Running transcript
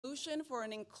Resolution for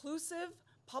an inclusive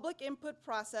public input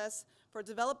process for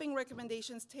developing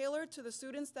recommendations tailored to the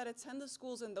students that attend the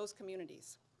schools in those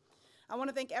communities. I want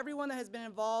to thank everyone that has been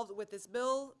involved with this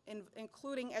bill,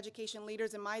 including education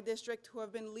leaders in my district who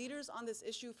have been leaders on this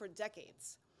issue for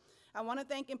decades. I want to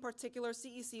thank in particular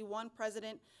CEC1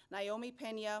 President Naomi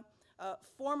Pena,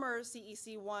 former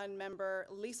CEC1 member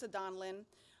Lisa Donlin,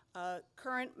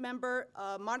 current member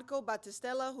Marco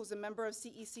Battistella, who's a member of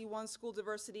CEC1 School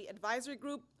Diversity Advisory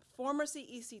Group, former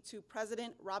CEC2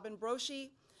 President Robin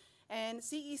Broshi, and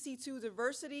CEC2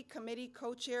 Diversity Committee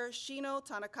Co-Chair Shino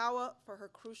Tanakawa for her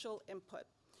crucial input.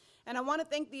 And I want to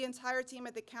thank the entire team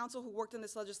at the council who worked on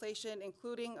this legislation,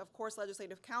 including, of course,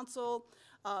 Legislative Counsel,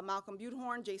 Malcolm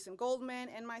Butehorn, Jason Goldman,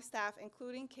 and my staff,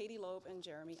 including Katie Loeb and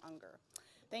Jeremy Unger.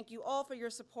 Thank you all for your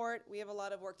support. We have a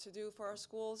lot of work to do for our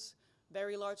schools.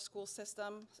 Very large school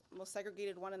system, most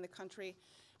segregated one in the country,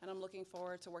 and I'm looking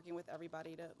forward to working with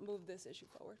everybody to move this issue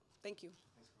forward. Thank you.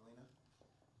 Thanks, Carolina.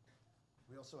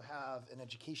 We also have an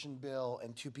education bill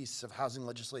and two pieces of housing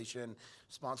legislation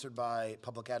sponsored by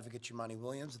Public Advocate Chumani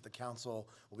Williams that the council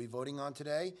will be voting on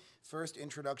today. First,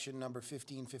 introduction number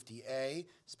 1550A,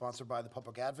 sponsored by the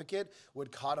Public Advocate,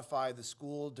 would codify the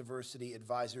School Diversity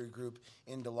Advisory Group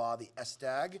into law, the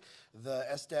SDAG. The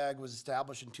SDAG was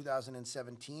established in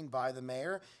 2017 by the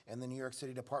mayor and the New York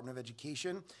City Department of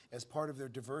Education as part of their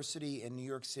Diversity in New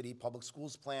York City Public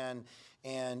Schools plan,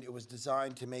 and it was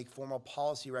designed to make formal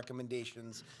policy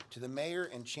recommendations to the mayor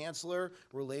and chancellor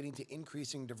relating to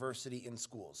increasing diversity in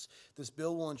schools. This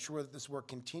bill will ensure that this work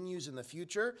continues in the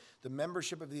future. The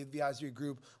membership of the advisory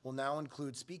group will now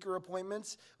include speaker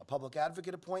appointments, a public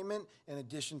advocate appointment, in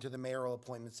addition to the mayoral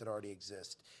appointments that already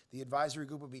exist. The advisory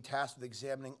group will be tasked with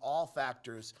examining all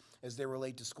factors as they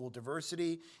relate to school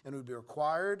diversity and would be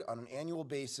required on an annual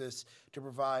basis to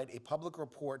provide a public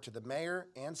report to the mayor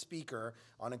and speaker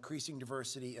on increasing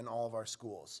diversity in all of our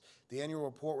schools. The annual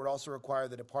report would also require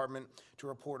the department to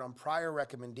report on prior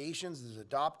recommendations as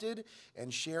adopted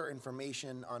and share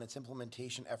information on its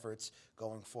implementation efforts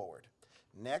going forward.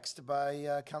 Next,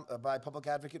 by Public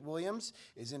Advocate Williams,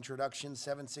 is Introduction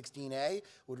 716A,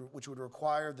 which would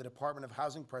require the Department of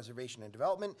Housing Preservation and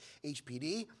Development,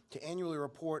 HPD, to annually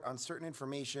report on certain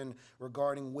information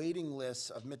regarding waiting lists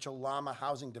of Mitchell-Lama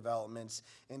housing developments,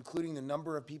 including the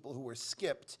number of people who were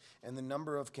skipped and the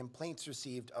number of complaints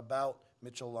received about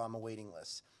Mitchell-Lama waiting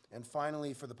lists. And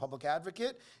finally, for the Public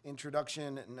Advocate,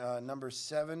 Introduction number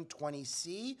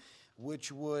 720C,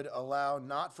 which would allow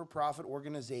not-for-profit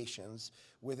organizations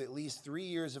with at least 3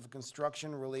 years of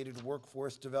construction-related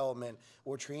workforce development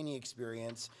or training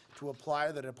experience to apply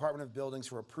to the Department of Buildings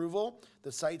for approval.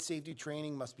 The site safety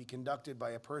training must be conducted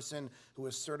by a person who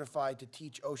is certified to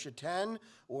teach OSHA 10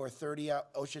 or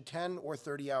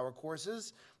 30-hour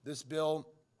courses. This bill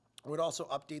would also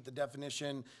update the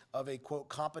definition of a, quote,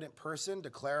 competent person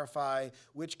to clarify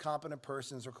which competent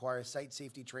persons require site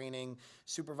safety training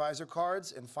supervisor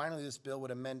cards. And finally, this bill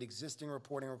would amend existing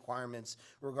reporting requirements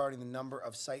regarding the number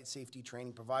of site safety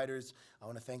training providers. I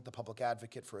want to thank the Public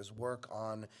Advocate for his work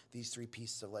on these three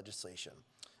pieces of legislation.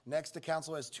 Next, the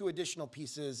council has two additional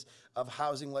pieces of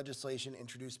housing legislation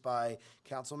introduced by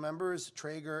council members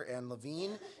Traeger and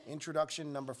Levine.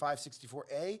 Introduction number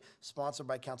 564A, sponsored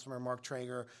by Councilmember Mark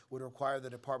Traeger, would require the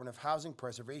Department of Housing,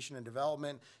 Preservation, and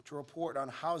Development to report on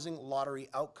housing lottery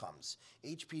outcomes.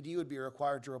 HPD would be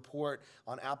required to report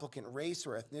on applicant race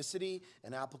or ethnicity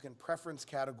and applicant preference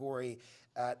category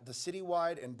at the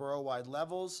citywide and borough-wide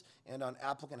levels, and on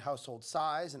applicant household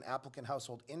size and applicant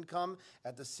household income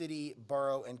at the city,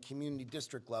 borough, and community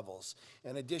district levels.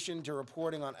 In addition to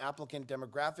reporting on applicant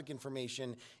demographic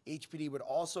information, HPD would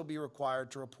also be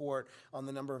required to report on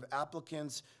the number of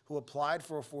applicants who applied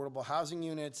for affordable housing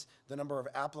units, the number of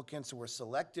applicants who were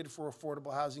selected for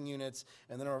affordable housing units,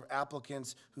 and the number of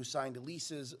applicants who signed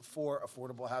leases for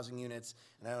affordable housing units.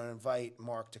 And I want to invite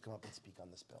Mark to come up and speak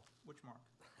on this bill. Which Mark?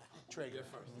 Traeger.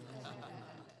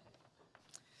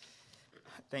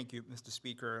 Thank you, Mr.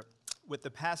 Speaker. With the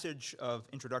passage of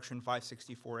Introduction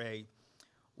 564A,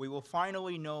 we will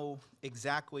finally know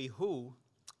exactly who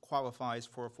qualifies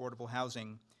for affordable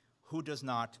housing, who does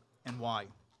not, and why.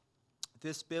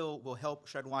 This bill will help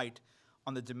shed light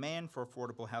on the demand for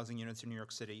affordable housing units in New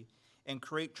York City and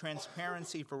create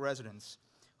transparency for residents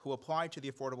who apply to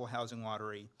the affordable housing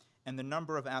lottery and the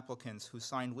number of applicants who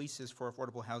signed leases for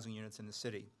affordable housing units in the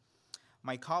city.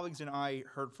 My colleagues and I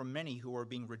heard from many who are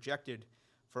being rejected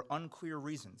for unclear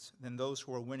reasons than those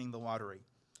who are winning the lottery.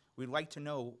 We'd like to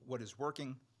know what is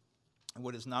working and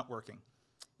what is not working,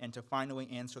 and to finally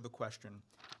answer the question,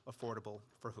 affordable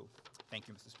for who? Thank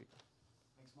you, Mr. Speaker.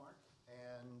 Thanks, Mark.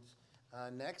 And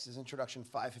Next is Introduction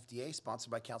 550A,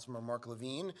 sponsored by Councilmember Mark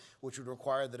Levine, which would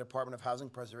require the Department of Housing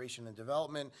Preservation and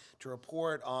Development to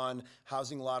report on the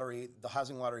housing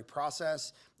lottery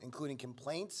process, including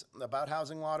complaints about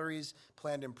housing lotteries,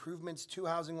 planned improvements to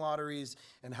housing lotteries,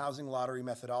 and housing lottery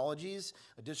methodologies.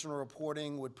 Additional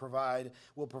reporting will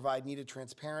provide needed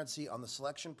transparency on the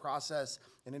selection process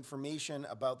and information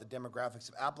about the demographics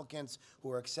of applicants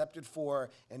who are accepted for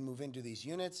and move into these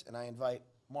units. And I invite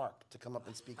Mark to come up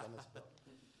and speak on this bill.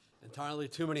 Entirely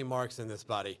too many Marks in this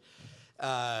body.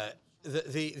 The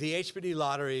HPD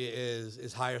lottery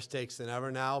is higher stakes than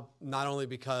ever now, not only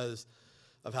because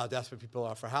of how desperate people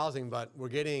are for housing, but we're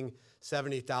getting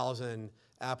 70,000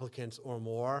 applicants or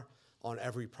more on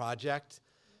every project.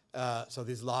 So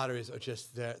these lotteries are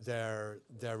just, they're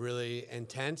really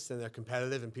intense and they're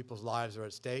competitive and people's lives are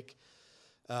at stake.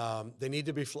 They need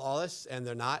to be flawless and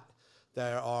they're not.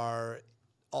 There are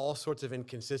all sorts of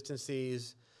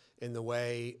inconsistencies in the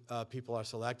way people are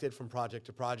selected from project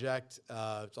to project.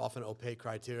 It's often opaque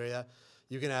criteria.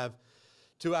 You can have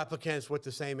two applicants with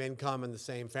the same income and the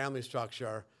same family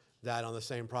structure that on the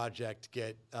same project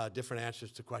get different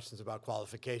answers to questions about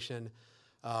qualification.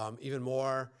 Even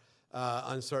more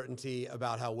uncertainty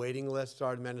about how waiting lists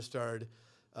are administered,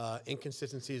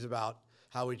 inconsistencies about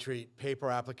how we treat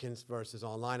paper applicants versus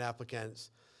online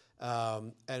applicants.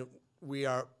 And we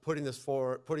are putting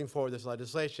forward this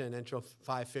legislation, Intro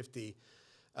 550,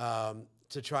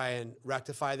 to try and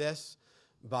rectify this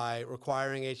by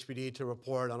requiring HPD to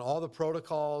report on all the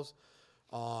protocols,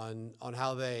 on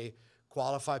how they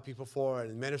qualify people for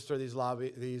and administer these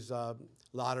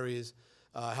lotteries,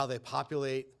 how they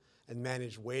populate and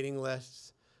manage waiting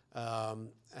lists,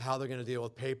 how they're going to deal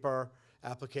with paper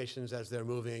applications as they're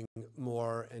moving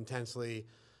more intensely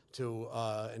to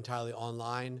entirely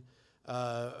online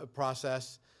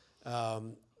process.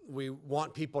 We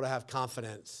want people to have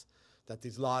confidence that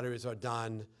these lotteries are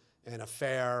done in a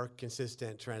fair,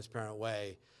 consistent, transparent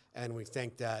way, and we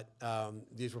think that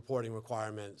these reporting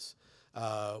requirements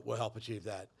will help achieve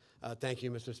that. Thank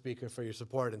you, Mr. Speaker, for your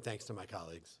support, and thanks to my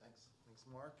colleagues. Thanks,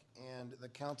 Mark. And the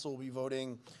council will be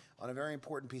voting on a very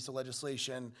important piece of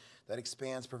legislation that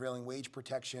expands prevailing wage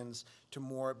protections to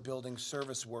more building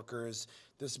service workers.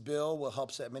 This bill will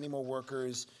help set many more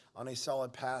workers on a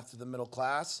solid path to the middle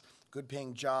class.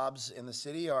 Good-paying jobs in the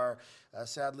city are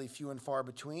sadly few and far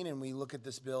between, and we look at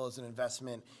this bill as an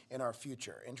investment in our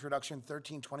future. Introduction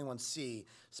 1321C,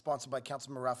 sponsored by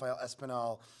Councilman Rafael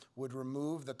Espinal, would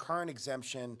remove the current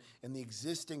exemption in the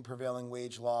existing prevailing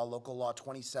wage law, Local Law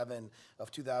 27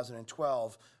 of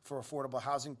 2012, for affordable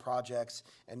housing projects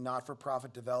and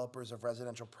not-for-profit developers of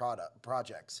residential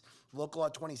projects. Local Law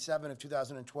 27 of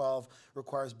 2012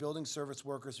 requires building service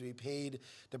workers to be paid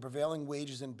the prevailing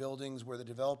wages in buildings where the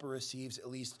developer receives at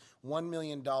least $1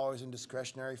 million in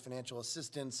discretionary financial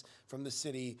assistance from the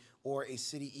city or a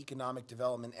city economic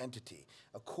development entity.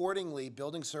 Accordingly,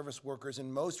 building service workers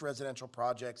in most residential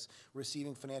projects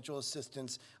receiving financial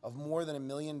assistance of more than $1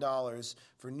 million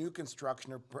for new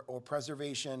construction or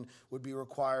preservation would be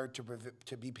required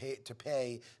to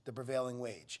pay the prevailing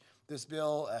wage. This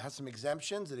bill has some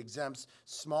exemptions. It exempts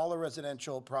smaller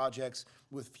residential projects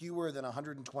with fewer than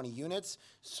 120 units,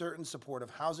 certain supportive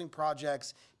housing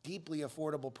projects, deeply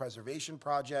affordable preservation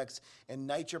projects, and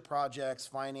NYCHA projects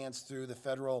financed through the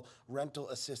Federal Rental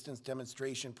Assistance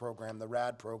Demonstration Program, the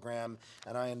RAD program.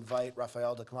 And I invite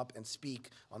Rafael to come up and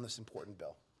speak on this important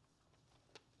bill.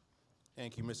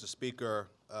 Thank you, Mr. Speaker.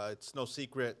 It's no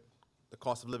secret the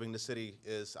cost of living in the city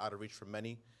is out of reach for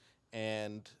many.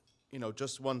 And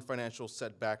just one financial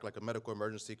setback like a medical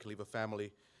emergency can leave a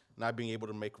family not being able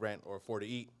to make rent or afford to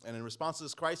eat. And in response to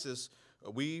this crisis,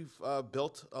 we've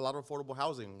built a lot of affordable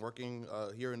housing, working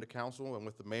here in the council and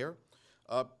with the mayor.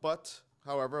 But,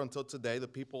 however, until today, the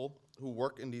people who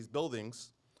work in these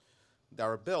buildings that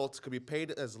are built could be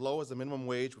paid as low as the minimum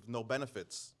wage with no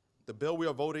benefits. The bill we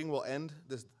are voting will end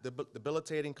this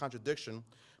debilitating contradiction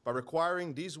by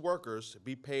requiring these workers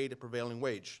be paid a prevailing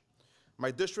wage. My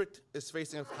district is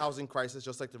facing a housing crisis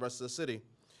just like the rest of the city,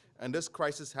 and this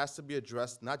crisis has to be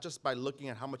addressed not just by looking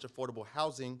at how much affordable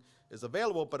housing is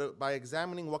available, but by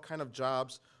examining what kind of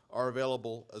jobs are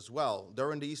available as well.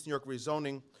 During the East New York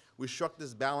rezoning, we struck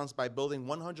this balance by building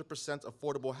 100%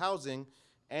 affordable housing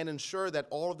and ensure that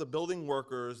all of the building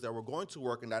workers that were going to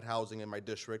work in that housing in my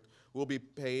district will be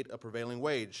paid a prevailing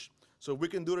wage. So if we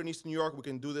can do it in East New York, we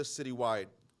can do this citywide.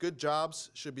 Good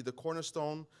jobs should be the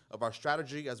cornerstone of our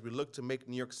strategy as we look to make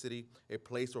New York City a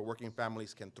place where working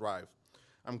families can thrive.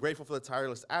 I'm grateful for the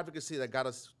tireless advocacy that got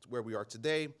us to where we are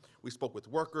today. We spoke with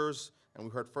workers, and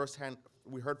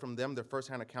we heard from them their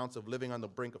firsthand accounts of living on the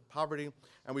brink of poverty,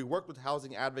 and we worked with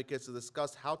housing advocates to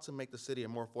discuss how to make the city a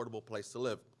more affordable place to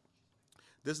live.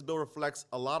 This bill reflects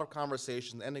a lot of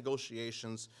conversations and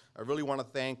negotiations. I really want to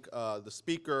thank the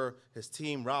speaker, his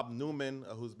team, Rob Newman,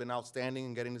 who's been outstanding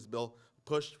in getting this bill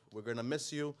pushed. We're going to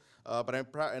miss you, but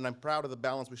I'm proud of the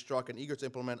balance we struck and eager to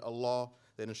implement a law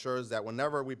that ensures that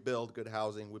whenever we build good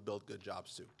housing, we build good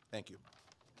jobs too. Thank you.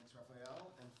 Thanks,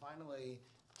 Raphael. And finally,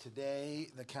 today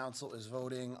the council is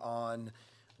voting on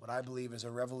what I believe is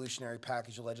a revolutionary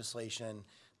package of legislation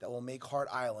that will make Hart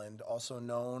Island, also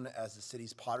known as the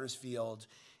city's Potter's Field,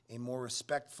 a more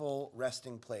respectful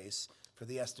resting place for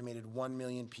the estimated 1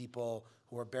 million people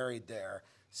who are buried there.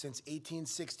 Since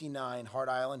 1869, Hart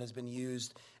Island has been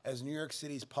used as New York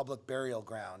City's public burial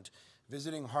ground.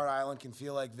 Visiting Hart Island can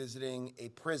feel like visiting a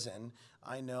prison.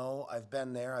 I know, I've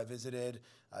been there. I visited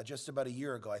just about a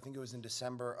year ago. I think it was in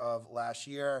December of last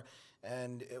year.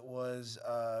 And it was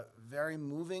very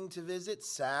moving to visit,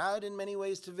 sad in many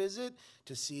ways to visit,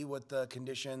 to see what the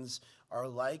conditions are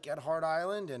like at Hart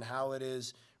Island and how it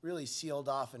is really sealed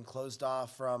off and closed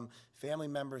off from family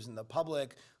members and the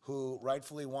public who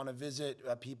rightfully want to visit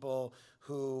people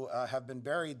who have been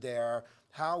buried there.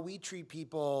 How we treat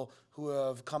people who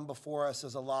have come before us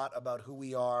says a lot about who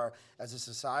we are as a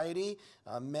society.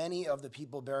 Many of the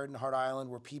people buried in Hart Island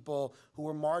were people who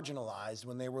were marginalized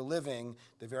when they were living,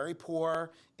 the very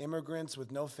poor, immigrants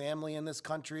with no family in this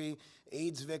country,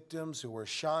 AIDS victims who were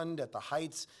shunned at the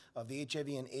heights of the HIV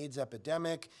and AIDS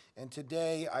epidemic. And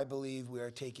today, I believe we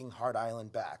are taking Hart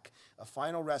Island back. A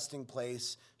final resting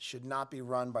place should not be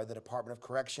run by the Department of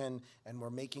Correction, and we're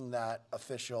making that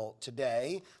official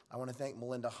today. I want to thank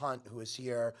Melinda Hunt, who is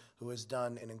here, who has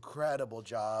done an incredible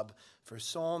job for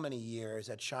so many years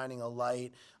at shining a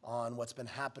light on what's been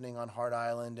happening on Hart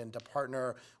Island, and to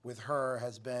partner with her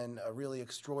has been really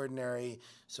extraordinary.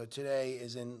 So today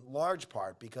is in large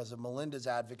part because of Melinda's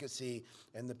advocacy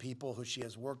and the people who she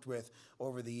has worked with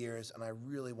over the years, and I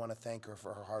really want to thank her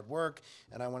for her hard work.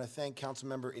 And I want to thank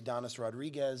Councilmember Idanis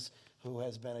Rodriguez, who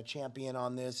has been a champion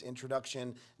on this.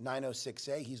 Introduction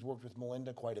 906A, he's worked with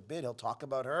Melinda quite a bit. He'll talk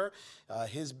about her.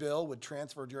 His bill would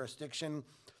transfer jurisdiction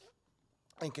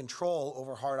and control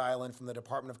over Hart Island from the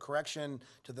Department of Correction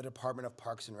to the Department of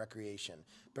Parks and Recreation.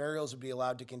 Burials would be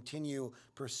allowed to continue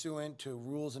pursuant to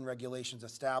rules and regulations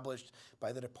established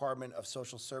by the Department of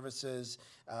Social Services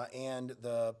and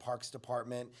the Parks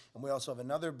Department. And we also have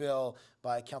another bill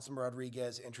by Councilmember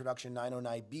Rodriguez, Introduction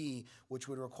 909B, which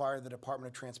would require the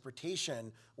Department of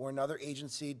Transportation or another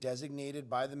agency designated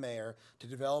by the mayor to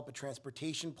develop a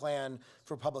transportation plan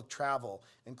for public travel,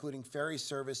 including ferry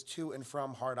service to and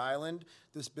from Hart Island.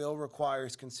 This bill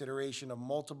requires consideration of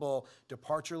multiple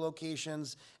departure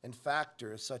locations and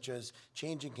factors such as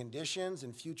changing conditions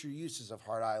and future uses of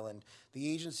Hart Island.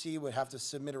 The agency would have to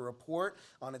submit a report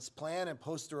on its plan and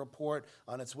post the report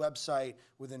on its website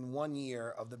within 1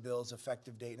 year of the bill's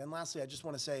effective date. And lastly, I just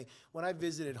want to say, when I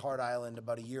visited Hart Island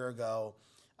about a year ago,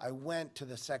 I went to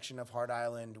the section of Hart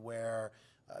Island where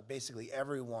basically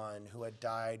everyone who had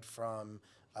died from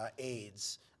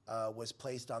AIDS was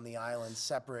placed on the island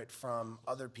separate from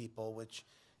other people, which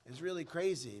is really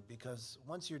crazy because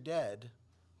once you're dead,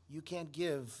 you can't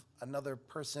give another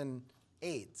person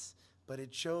AIDS. But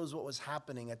it shows what was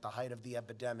happening at the height of the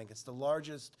epidemic. It's the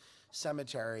largest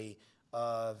cemetery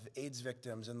of AIDS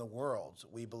victims in the world,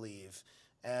 we believe.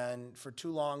 And for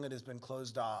too long, it has been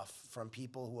closed off from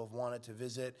people who have wanted to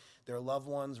visit their loved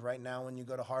ones. Right now, when you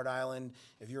go to Hart Island,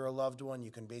 if you're a loved one,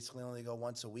 you can basically only go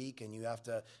once a week, and you have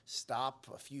to stop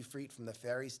a few feet from the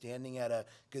ferry, standing at a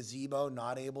gazebo,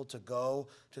 not able to go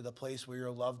to the place where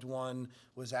your loved one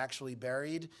was actually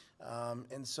buried.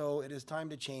 And so it is time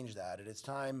to change that. It is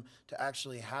time to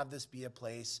actually have this be a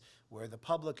place where the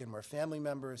public and where family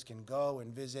members can go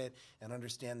and visit and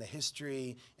understand the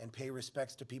history and pay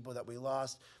respects to people that we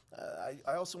lost.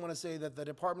 I also want to say that the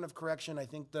Department of Correction, I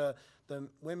think the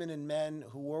women and men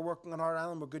who were working on Hart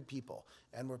Island were good people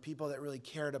and were people that really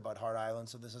cared about Hart Island,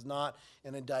 so this is not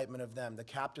an indictment of them. The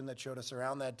captain that showed us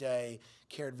around that day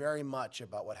cared very much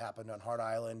about what happened on Hart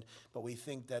Island, but we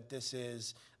think that this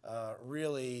is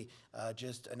really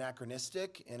just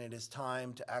anachronistic, and it is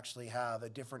time to actually have a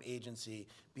different agency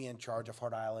be in charge of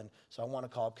Hart Island. So I want to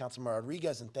call up Councilman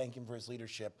Rodriguez and thank him for his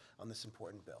leadership on this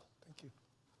important bill. Thank you.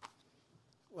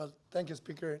 Well, thank you,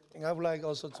 Speaker. And I would like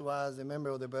also to ask the member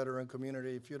of the veteran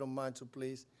community, if you don't mind, to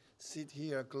please sit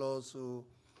here close to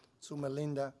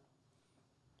Melinda.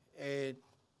 And,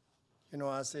 you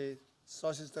know, as a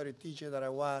social study teacher that I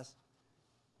was,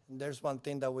 there's one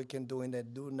thing that we can do in the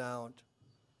do now,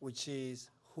 which is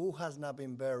who has not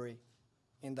been buried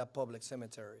in the public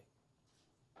cemetery.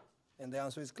 And the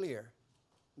answer is clear.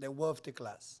 The wealthy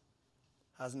class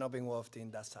has not been wealthy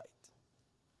in that site.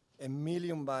 1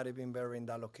 million bodies been buried in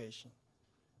that location.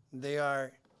 They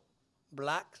are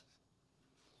black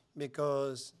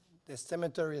because the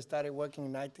cemetery started working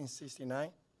in 1969,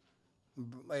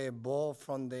 bought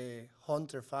from the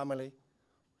Hunter family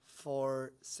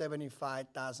for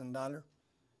 $75,000.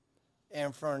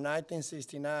 And from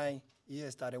 1969,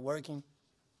 it started working.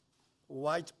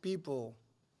 White people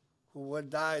who were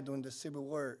died during the Civil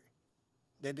War,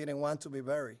 they didn't want to be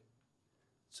buried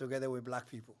together with black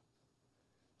people.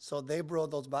 So they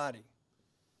brought those bodies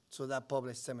to that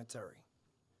public cemetery.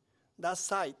 That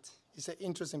site is an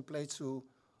interesting place to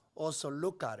also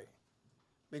look at it,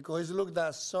 because it looked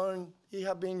at it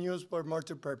has been used for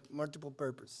multiple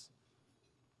purposes.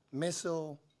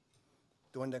 Missile,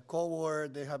 during the Cold War,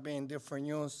 they have been in different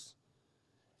use.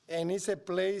 And it's a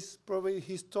place, probably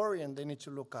historians, they need to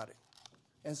look at it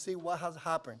and see what has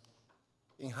happened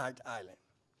in Hart Island.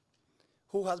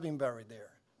 Who has been buried there?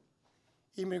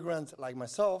 Immigrants like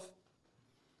myself,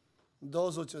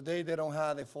 those who today they don't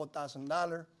have the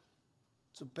 $4,000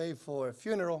 to pay for a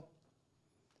funeral,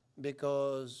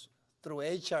 because through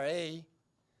HRA,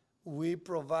 we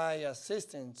provide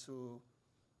assistance to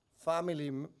family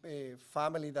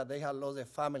that they have lost a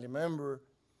family member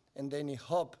and they need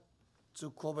help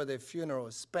to cover the funeral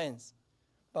expense.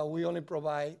 But we only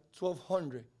provide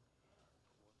 $1,200.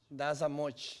 That's how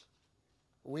much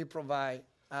we provide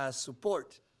as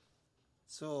support.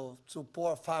 So to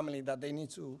poor family that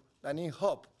need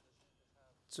help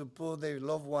to put their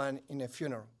loved one in a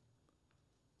funeral.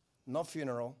 No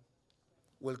funeral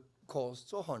will cost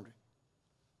 $200,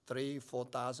 $3,000,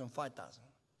 $4,000, $5,000.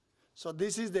 So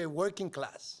this is the working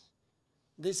class.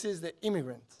 This is the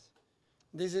immigrants.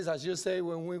 This is, as you say,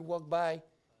 when we walk by,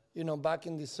 back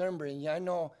in December, and I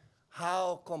know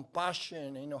how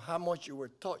compassion, how much you were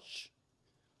touched.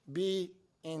 Be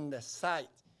in the site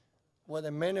where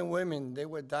the men and women, they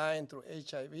were dying through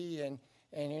HIV, and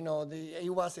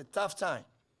it was a tough time.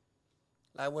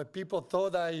 Like when people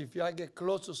thought that if I get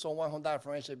close to someone who died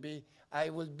from HIV, I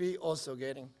would be also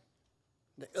getting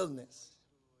the illness.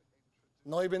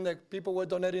 Not even the people were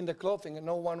donating the clothing and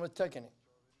no one was taking it.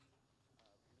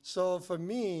 So for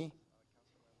me,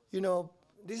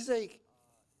 this is a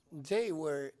day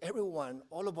where everyone,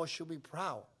 all of us should be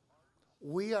proud.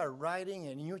 We are writing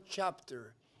a new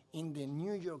chapter in the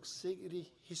New York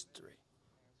City history.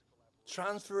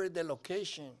 Transfer the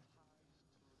location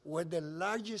where the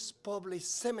largest public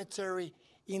cemetery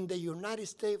in the United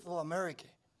States of America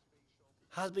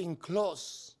has been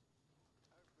closed.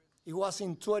 It was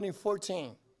in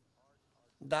 2014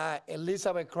 that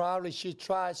Elizabeth Crowley, she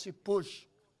pushed,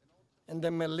 and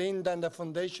then Melinda and the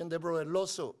foundation, they brought a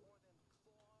lawsuit.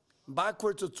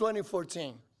 Backward to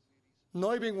 2014,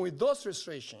 not even with those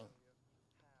restrictions,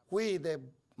 we, the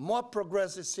more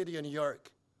progressive city of New York,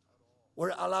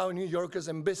 were allowing New Yorkers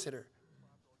and visitors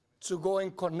to go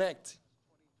and connect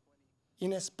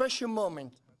in a special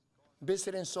moment,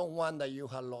 visiting someone that you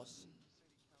had lost.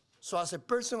 So as a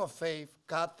person of faith,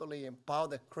 Catholic, and part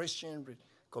of the Christian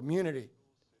community,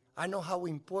 I know how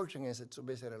important it is to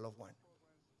visit a loved one.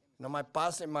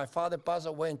 My father passed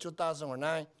away in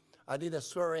 2009. I did a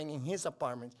swearing in his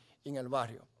apartment in El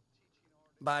Barrio.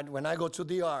 But when I go to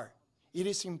DR, it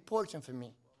is important for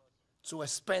me to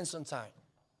spend some time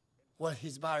where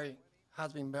his body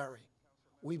has been buried.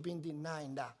 We've been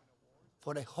denying that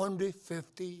for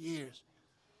 150 years.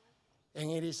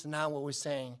 And it is now what we're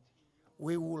saying,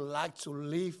 we would like to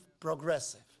live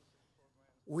progressive.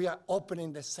 We are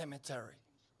opening the cemetery.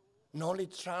 Not only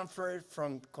transferred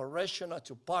from correctional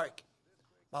to park,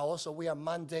 but also we are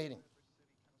mandating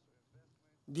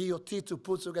DOT to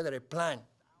put together a plan.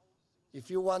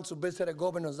 If you want to visit a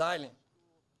Governor's Island,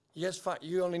 yes,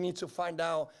 you only need to find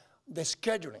out the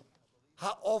scheduling.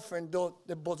 How often do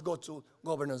the boats go to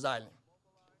Governor's Island?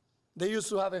 They used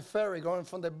to have a ferry going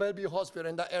from the Bellevue Hospital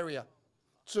in that area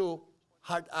to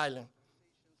Hart Island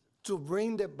to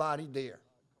bring the body there.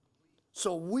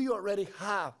 So we already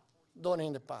have done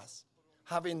in the past,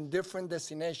 having different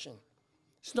destinations.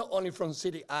 It's not only from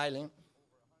City Island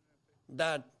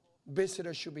that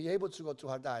visitors should be able to go to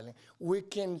Hart Island. We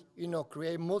can,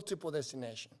 create multiple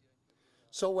destinations.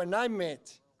 So when I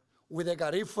met with the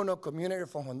Garífuno community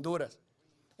from Honduras,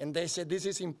 and they said this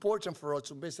is important for us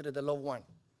to visit the loved one.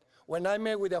 When I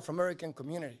met with the Afro-American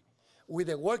community, with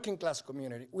the working class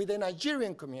community, with the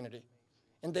Nigerian community,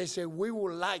 and they said we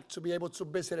would like to be able to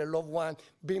visit a loved one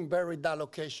being buried at that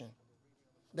location,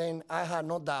 then I had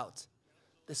no doubt,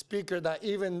 the speaker, that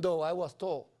even though I was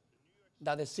told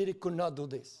that the city could not do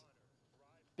this,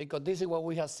 because this is what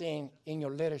we have seen in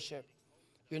your leadership,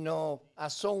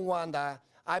 as someone that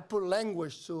I put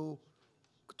language to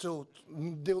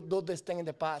do this thing in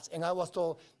the past, and I was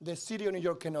told the city of New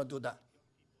York cannot do that.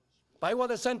 But it was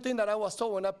the same thing that I was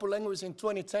told when I put language in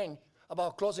 2010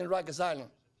 about closing Rikers Island.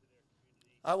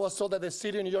 I was told that the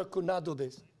city of New York could not do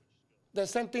this. The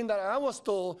same thing that I was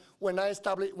told when I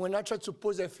tried to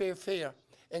push the fair,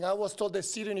 and I was told the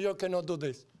city of New York cannot do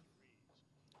this.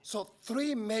 So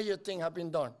 3 major things have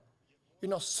been done,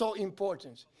 so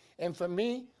important. And for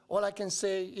me, all I can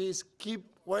say is keep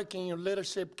working your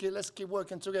leadership, let's keep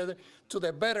working together to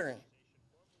the bettering.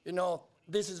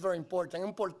 This is very important.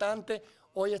 Importante,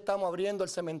 hoy estamos abriendo el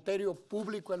cementerio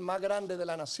público, el más grande de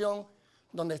la nación,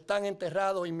 donde están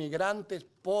enterrados inmigrantes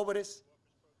pobres,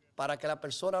 para que las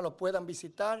personas lo puedan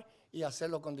visitar y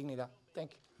hacerlo con dignidad.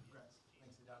 Thank you.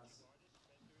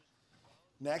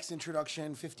 Next,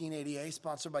 introduction 1580A,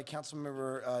 sponsored by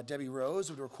Councilmember Debbie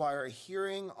Rose, would require a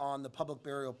hearing on the public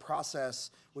burial process,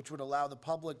 which would allow the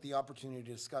public the opportunity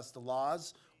to discuss the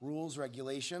laws, rules,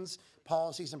 regulations,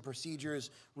 policies, and procedures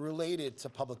related to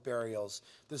public burials.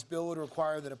 This bill would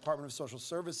require the Department of Social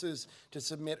Services to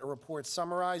submit a report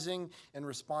summarizing and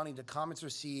responding to comments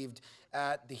received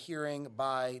at the hearing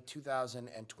by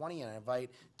 2020. And I invite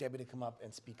Debbie to come up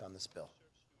and speak on this bill.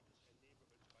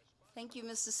 Thank you,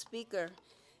 Mr. Speaker.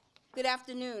 Good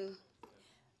afternoon.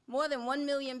 More than 1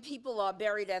 million people are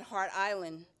buried at Hart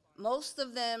Island. Most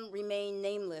of them remain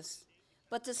nameless.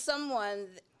 But to someone,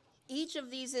 each of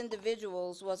these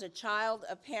individuals was a child,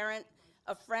 a parent,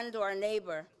 a friend, or a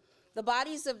neighbor. The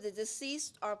bodies of the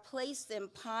deceased are placed in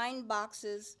pine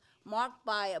boxes marked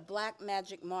by a black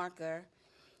magic marker,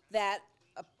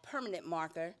 a permanent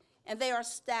marker, and they are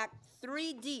stacked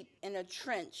 3 deep in a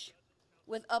trench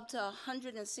with up to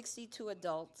 162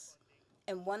 adults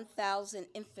and 1,000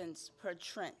 infants per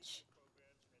trench.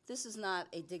 This is not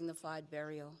a dignified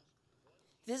burial.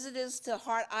 Visitors to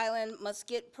Hart Island must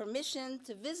get permission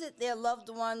to visit their loved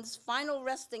one's final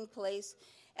resting place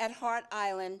at Hart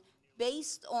Island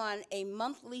based on a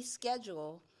monthly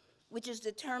schedule, which is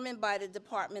determined by the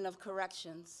Department of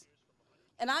Corrections.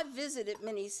 And I've visited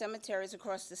many cemeteries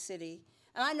across the city,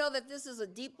 and I know that this is a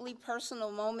deeply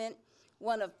personal moment,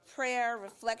 one of prayer,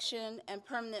 reflection, and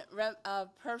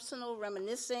personal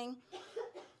reminiscing.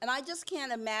 And I just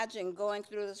can't imagine going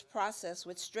through this process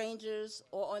with strangers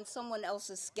or on someone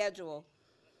else's schedule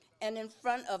and in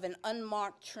front of an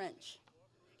unmarked trench.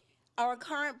 Our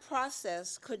current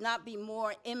process could not be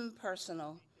more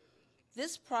impersonal.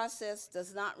 This process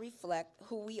does not reflect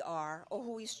who we are or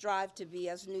who we strive to be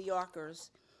as New Yorkers.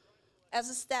 As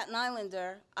a Staten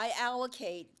Islander, I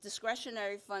allocate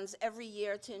discretionary funds every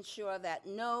year to ensure that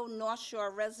no North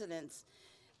Shore residents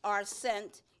are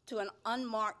sent to an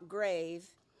unmarked grave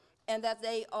and that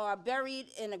they are buried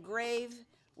in a grave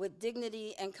with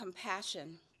dignity and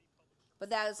compassion. But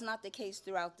that is not the case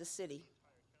throughout the city.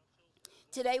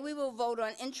 Today we will vote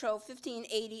on Intro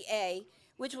 1580A,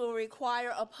 which will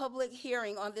require a public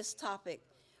hearing on this topic,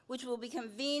 which will be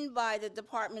convened by the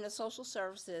Department of Social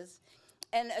Services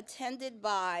and attended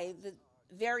by the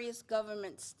various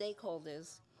government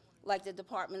stakeholders, like the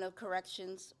Department of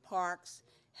Corrections, Parks,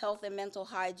 Health and Mental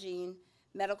Hygiene,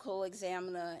 Medical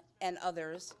Examiner, and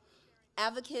others.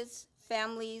 Advocates,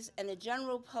 families, and the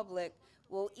general public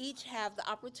will each have the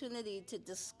opportunity to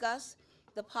discuss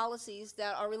the policies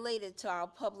that are related to our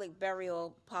public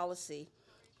burial policy,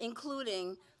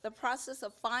 including the process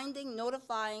of finding,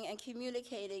 notifying, and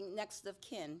communicating next of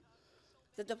kin,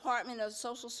 the Department of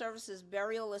Social Services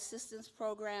Burial Assistance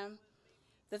Program,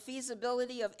 the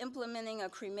feasibility of implementing a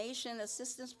cremation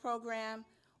assistance program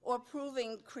or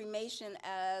proving cremation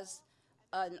as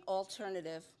an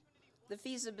alternative, the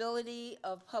feasibility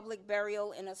of public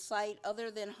burial in a site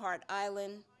other than Hart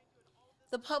Island.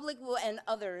 The public will, and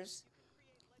others,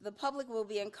 the public will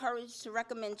be encouraged to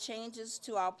recommend changes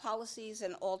to our policies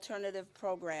and alternative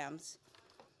programs.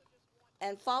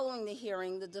 And following the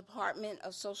hearing, the Department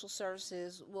of Social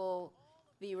Services will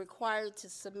be required to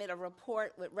submit a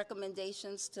report with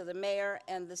recommendations to the mayor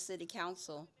and the city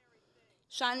council.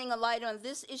 Shining a light on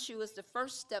this issue is the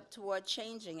first step toward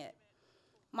changing it.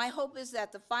 My hope is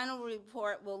that the final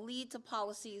report will lead to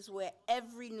policies where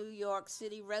every New York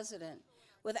City resident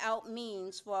without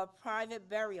means for a private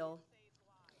burial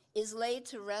is laid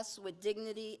to rest with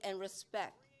dignity and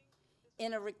respect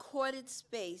in a recorded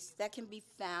space that can be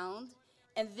found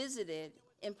and visited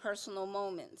in personal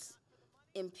moments,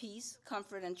 in peace,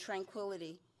 comfort, and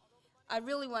tranquility. I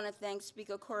really want to thank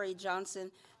Speaker Corey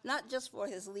Johnson, not just for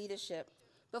his leadership,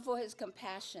 but for his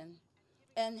compassion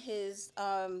and his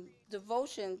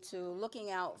devotion to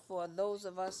looking out for those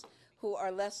of us who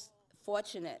are less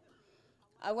fortunate.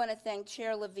 I want to thank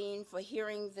Chair Levine for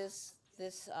hearing this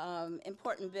this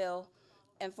important bill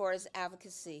and for his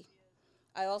advocacy.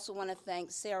 I also want to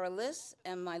thank Sarah Liss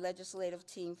and my legislative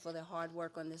team for their hard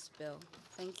work on this bill.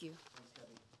 Thank you. Thanks,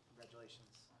 Debbie. Congratulations.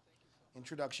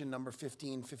 Introduction number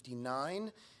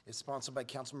 1559 is sponsored by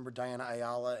Councilmember Diana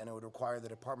Ayala, and it would require the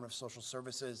Department of Social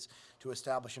Services to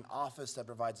establish an office that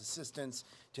provides assistance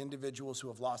to individuals who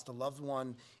have lost a loved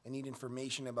one and need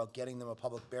information about getting them a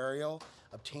public burial,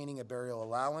 obtaining a burial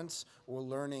allowance, or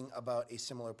learning about a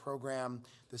similar program.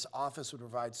 This office would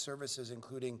provide services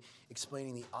including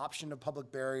explaining the option of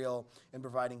public burial and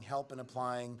providing help in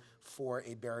applying for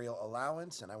a burial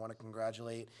allowance. And I want to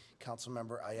congratulate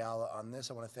Councilmember Ayala on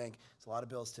this. I want to thank, it's a lot of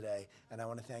bills today, and I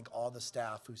want to thank all the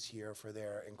staff who's here for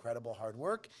their incredible hard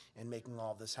work in making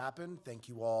all of this happen. Thank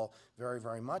you all very,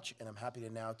 very much, and I'm happy to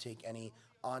now take any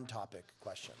on-topic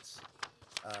questions.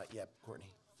 Yeah, Courtney.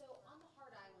 So on the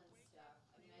Hard Island stuff,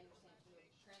 I mean, I understand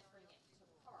transferring it to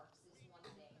parks is one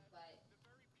thing, but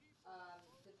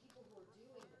the people who are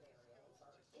doing the burials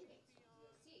are inmates from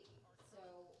DOC. So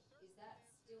is that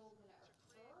still going to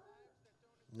occur?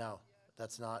 No,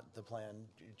 that's not the plan.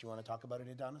 Do you want to talk about it,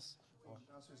 Adonis? Or-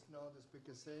 The answer is no, the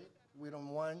speaker said, we don't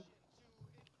want,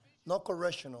 no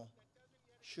correctional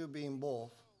should be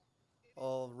involved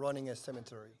of running a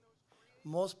cemetery.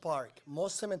 Most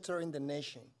cemetery in the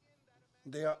nation,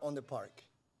 they are on the park.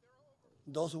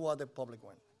 Those who are the public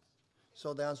one.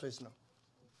 So the answer is no.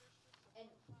 And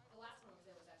the last one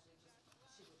was actually just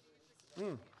 2 or 3 weeks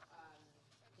ago.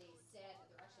 They said that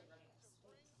they're actually running out of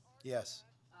space. Yes.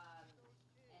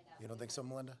 And that's You don't think so,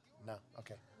 Melinda? No,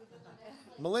 okay.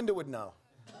 Melinda would know.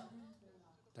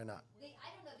 They're not.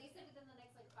 I don't know, they said within the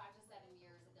next like 5 to 7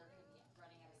 years that they're going to be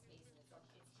running out of space, and it's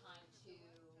time to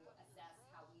assess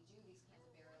how we do these kinds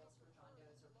of burials for John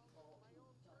Does or people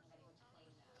who don't have anyone to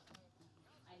claim them.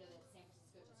 I know that San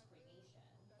Francisco does cremation.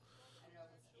 I don't know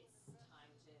if it's time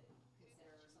to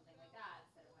consider something like that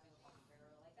instead of having a public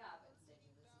burial like that, but instead do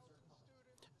this in sort of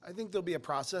public. I think there'll be a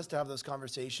process to have those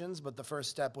conversations, but the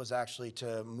first step was actually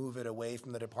to move it away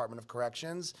from the Department of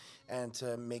Corrections and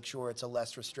to make sure it's a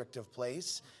less restrictive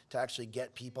place, to actually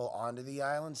get people onto the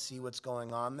island, see what's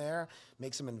going on there,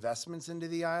 make some investments into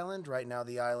the island. Right now,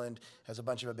 the island has a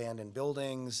bunch of abandoned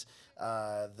buildings.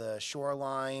 The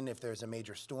shoreline, if there's a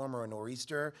major storm or a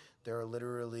nor'easter, there are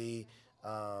literally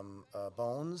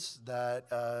bones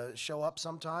that show up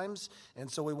sometimes. And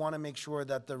so we want to make sure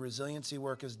that the resiliency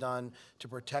work is done to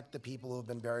protect the people who have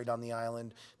been buried on the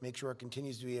island, make sure it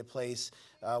continues to be a place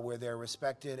where they're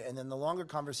respected. And then the longer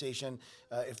conversation,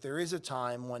 if there is a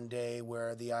time one day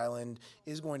where the island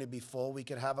is going to be full, we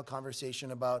could have a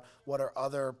conversation about what are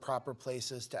other proper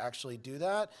places to actually do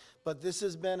that. But this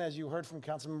has been, as you heard from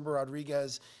Councilmember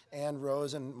Rodriguez and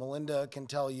Rose and Melinda can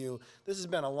tell you, this has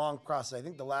been a long process. I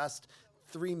think the last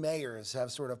 3 mayors have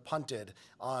sort of punted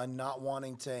on not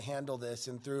wanting to handle this,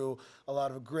 and through a lot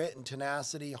of grit and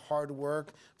tenacity, hard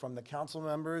work from the council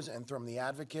members and from the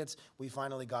advocates, we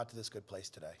finally got to this good place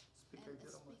today.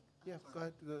 Yeah, go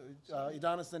ahead.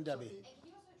 Adonis, then Debbie. And can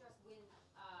you also address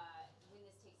when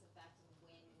this takes effect and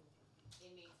when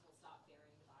inmates will stop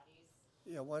burying the bodies?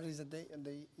 Yeah, what is the date?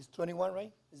 It's 21,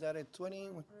 right? Is that a 20?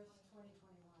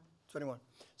 21.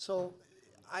 So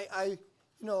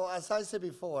as I said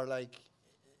before, like,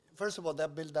 first of all,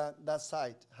 that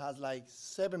site has like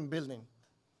 7 buildings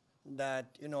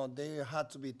that, they had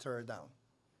to be torn down.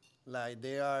 Like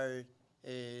those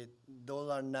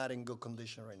are not in good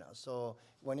condition right now. So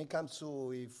when it comes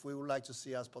to, if we would like to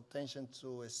see us potential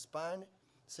to expand,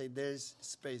 say there's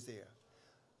space there.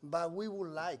 But we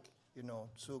would like,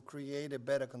 to create a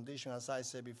better condition, as I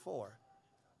said before.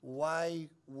 Why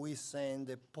we send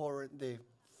the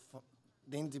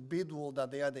individual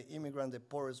that they are the immigrant, the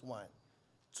poorest one,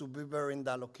 to be buried in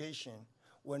that location,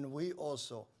 when we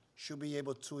also should be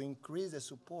able to increase the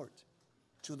support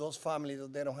to those families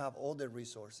that they don't have all the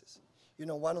resources.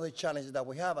 One of the challenges that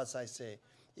we have, as I say,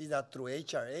 is that through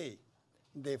HRA,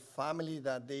 the family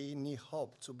that they need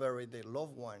help to bury their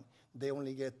loved one, they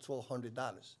only get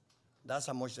 $1,200. That's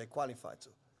how much they qualify to.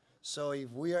 So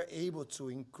if we are able to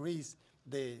increase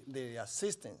the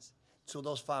assistance to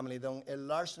those families, then a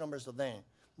large numbers of them,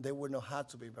 they would not have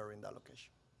to be buried in that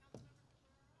location.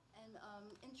 And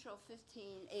Intro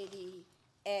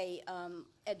 1580A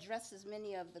addresses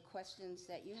many of the questions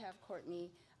that you have,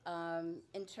 Courtney,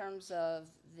 in terms of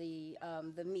the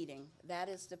meeting. That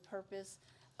is the purpose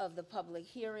of the public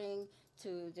hearing,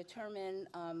 to determine,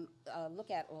 look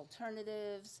at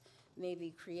alternatives,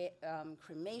 maybe create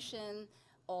cremation,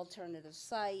 alternative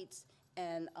sites,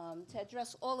 and to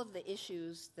address all of the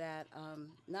issues that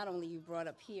not only you brought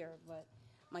up here, but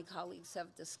my colleagues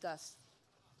have discussed.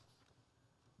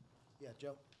 Yeah,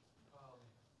 Joe. To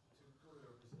go to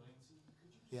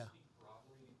Yeah. Speak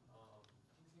broadly, do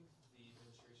you think the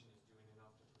administration is doing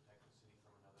enough to protect the city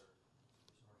from another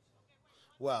source?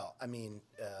 Well, I mean,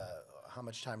 how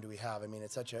much time do we have? I mean,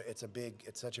 it's such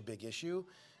a big issue,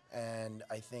 and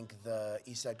I think the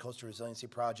East Side Coastal Resiliency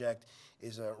Project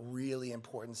is a really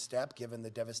important step, given the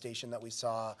devastation that we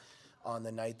saw on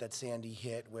the night that Sandy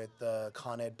hit, with the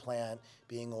Con Ed plant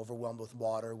being overwhelmed with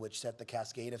water, which set the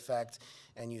cascade effect,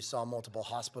 and you saw multiple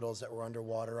hospitals that were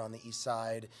underwater on the east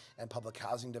side and public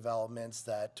housing developments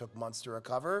that took months to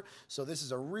recover. So this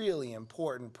is a really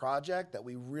important project that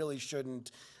we really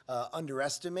shouldn't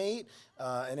underestimate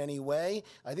in any way.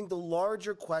 I think the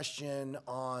larger question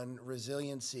on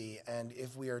resiliency and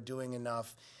if we are doing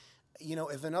enough, you know,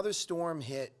 if another storm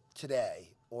hit today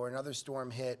or another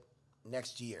storm hit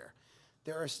next year,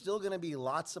 there are still going to be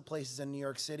lots of places in New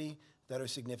York City that are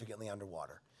significantly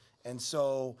underwater. And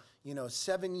so, you know,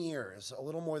 7 years, a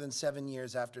little more than 7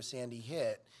 years after Sandy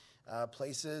hit,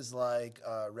 places like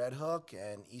Red Hook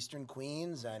and Eastern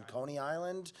Queens and Coney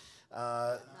Island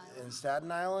and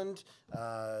Staten Island,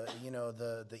 you know,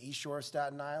 the East Shore of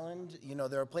Staten Island, you know,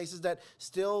 there are places that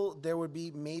still there would be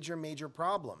major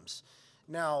problems.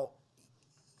 Now,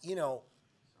 you know,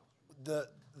 the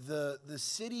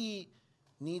city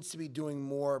needs to be doing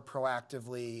more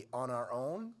proactively on our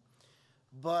own,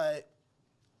 but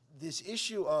this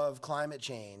issue of climate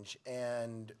change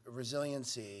and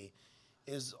resiliency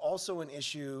is also an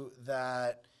issue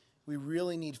that we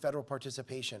really need federal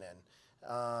participation in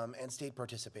and state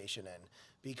participation in,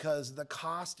 because the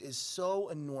cost is so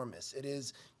enormous. It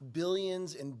is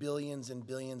billions and billions and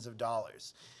billions of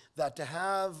dollars, that to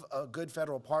have a good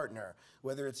federal partner,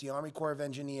 whether it's the Army Corps of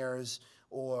Engineers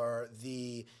or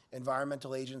the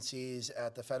environmental agencies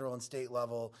at the federal and state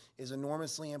level, is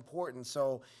enormously important.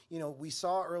 So, you know, we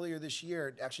saw earlier this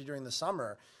year, actually during the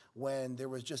summer, when there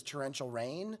was just torrential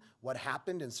rain, what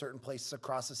happened in certain places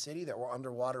across the city that were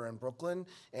underwater in Brooklyn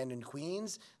and in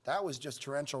Queens. That was just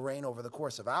torrential rain over the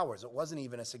course of hours. It wasn't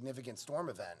even a significant storm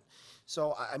event.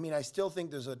 So, I mean, I still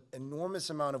think there's an enormous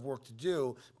amount of work to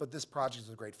do, but this project is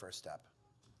a great first step.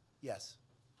 Yes?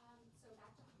 So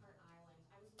back to Hart Island,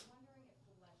 I was wondering if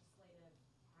the legislative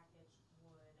package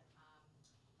would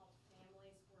help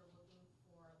families who are looking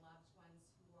for loved ones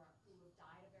who have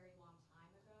died a very long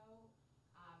time ago.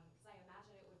 Because I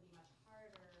imagine it would be much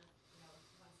harder, you know,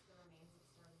 once the remains have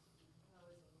started to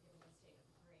decompose and given the state of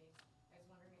the graves. I was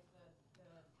wondering if the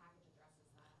package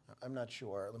addresses that. I'm not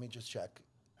sure. Let me just check.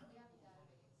 We have a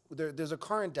database. There's a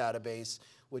current database,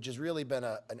 which has really been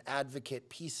an advocate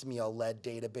piecemeal-led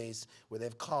database where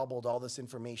they've cobbled all this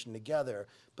information together.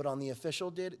 But on the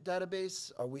official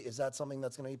database, is that something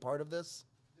that's going to be part of this?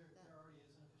 There already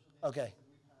is an official database Okay. that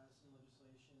we passed in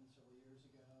legislation several years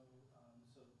ago,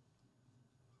 so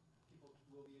people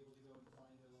will be able to go and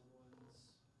find their loved ones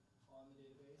on the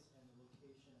database and the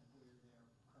location of where they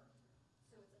are currently.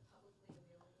 So it's a publicly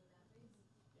available database?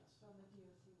 Yes. From the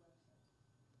DOC website?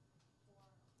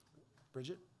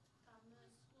 Bridget?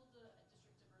 The school district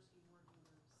diversity working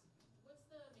groups, what's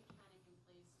the mechanic in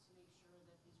place to make sure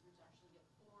that these groups actually get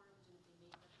formed, and if they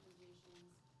make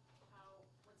recommendations,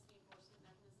 what's the enforcement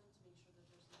mechanism to make sure that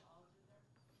there's no all through there?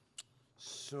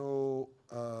 So,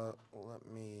 let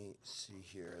me see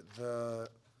here.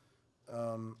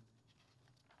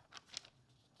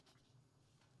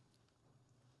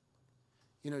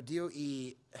 You know,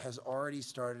 DOE has already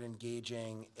started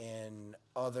engaging in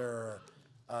other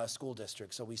school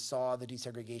districts. So we saw the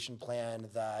desegregation plan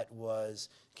that was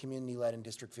community-led in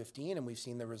District 15, and we've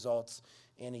seen the results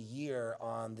in a year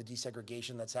on the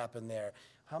desegregation that's happened there.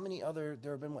 How many there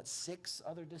have been, 6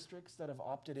 other districts that have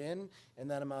opted in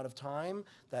that amount of time,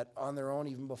 that on their own,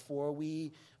 even before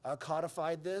we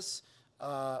codified this,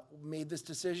 made this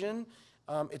decision.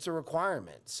 It's a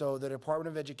requirement. So the Department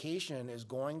of Education is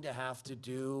going to have to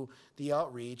do the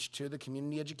outreach to the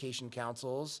community education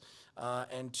councils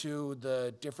and to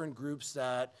the different groups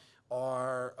that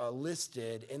are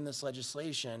listed in this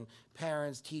legislation: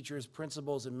 parents, teachers,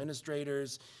 principals,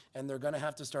 administrators, and they're going to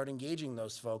have to start engaging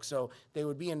those folks. So they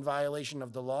would be in violation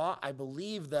of the law. I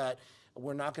believe that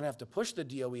we're not going to have to push the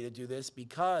DOE to do this,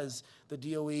 because the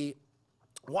DOE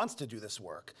wants to do this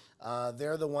work.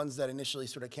 They're the ones that initially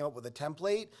sort of came up with a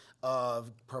template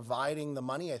of providing the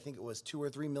money. I think it was $2 or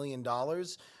 $3 million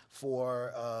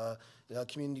for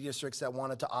community districts that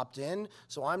wanted to opt in.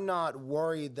 So I'm not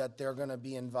worried that they're going to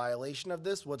be in violation of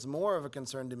this. What's more of a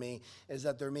concern to me is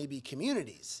that there may be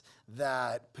communities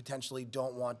that potentially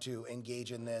don't want to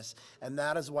engage in this. And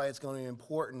that is why it's going to be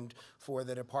important for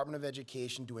the Department of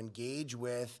Education to engage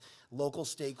with local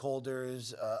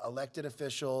stakeholders, elected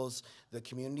officials, the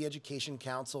Community Education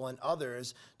Council, and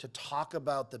others to talk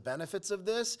about the benefits of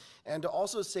this, and to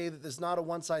also say that there's not a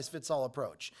one-size-fits-all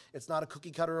approach. It's not a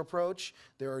cookie-cutter approach.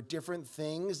 There are different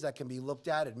things that can be looked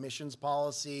at: admissions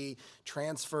policy,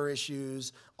 transfer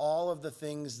issues, all of the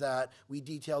things that we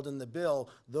detailed in the bill.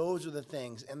 Those are the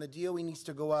things. And the DOE needs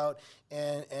to go out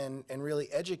and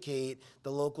really educate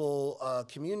the local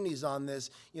communities on this.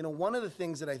 You know, one of the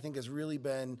things that I think has really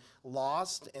been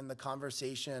lost in the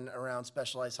conversation around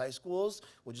specialized high schools,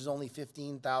 which is only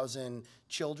 15,000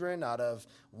 children out of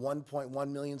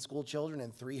 1.1 million school children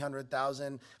and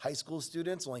 300,000 high school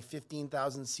students, only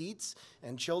 15,000 seats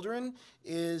and children,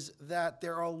 is that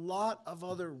there are a lot of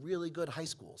other really good high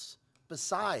schools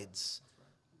besides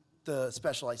the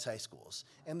specialized high schools.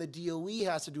 And the DOE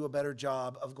has to do a better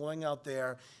job of going out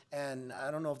there and,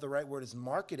 I don't know if the right word is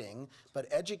marketing, but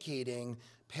educating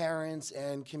parents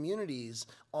and communities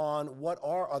on what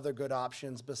are other good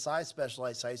options besides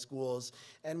specialized high schools.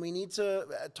 And we need to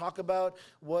talk about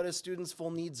what a student's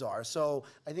full needs are. So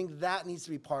I think that needs to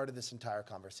be part of this entire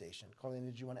conversation. Carlene,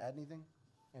 did you want to add anything?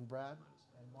 And Brad?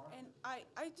 And Mark? And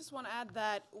I just want to add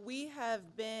that we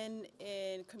have been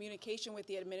in communication with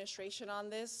the administration on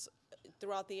this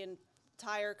throughout the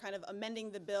entire kind of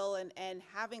amending the bill and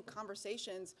having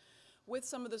conversations with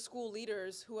some of the school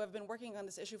leaders who have been working on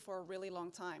this issue for a really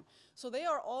long time. So they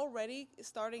are already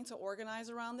starting to organize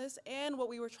around this, and what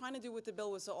we were trying to do with the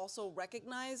bill was to also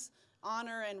recognize,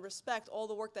 honor, and respect all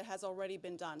the work that has already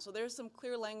been done. So there's some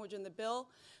clear language in the bill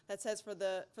that says for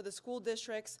the school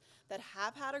districts that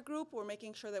have had a group, we're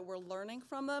making sure that we're learning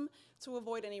from them to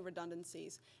avoid any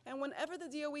redundancies. And whenever the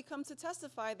DOE comes to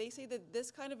testify, they say that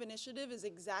this kind of initiative is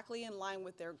exactly in line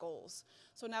with their goals.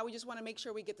 So now we just want to make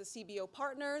sure we get the CBO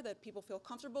partner that people feel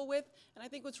comfortable with. And I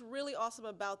think what's really awesome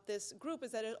about this group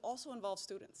is that it also involves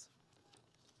students.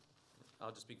 I'll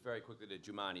just speak very quickly to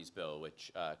Jumani's bill,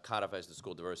 which codifies the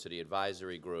School Diversity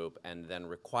Advisory Group and then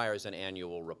requires an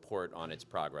annual report on its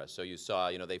progress. So you saw,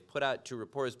 you know, they've put out 2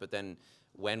 reports, but then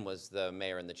when was the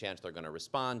mayor and the chancellor going to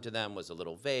respond to them was a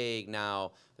little vague.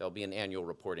 Now there'll be an annual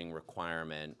reporting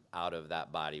requirement out of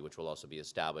that body, which will also be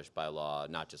established by law,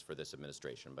 not just for this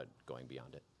administration, but going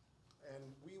beyond it. And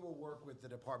we will work with the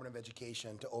Department of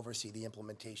Education to oversee the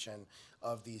implementation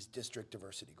of these district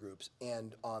diversity groups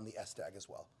and on the SDAG as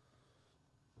well.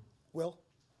 Will?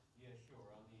 Yeah, sure.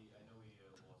 I know we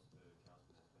lost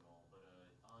Councilman Espinal, but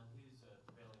on his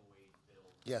prevailing wage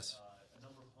bill, Yes. a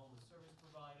number of homeless service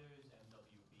providers,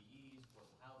 MWBEs,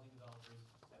 affordable housing developers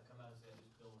have come out and said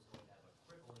this bill is going to have a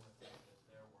crippling effect, that's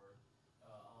their word,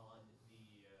 on the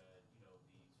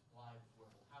supply of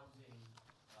affordable housing,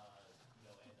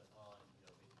 and upon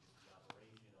basically just the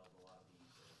operation of a lot of these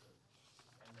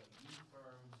MWBE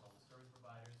firms, homeless service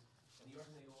providers. And the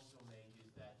argument they also make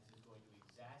is that this is going to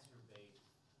exacerbate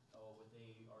what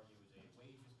they argue is a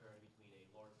wage disparity between a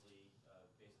largely,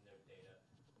 based on their data,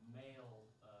 male,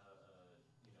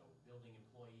 building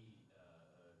employee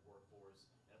workforce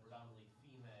and a predominantly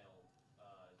female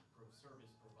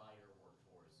service provider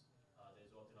workforce that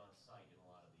is often on site in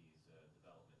a lot of these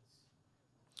developments.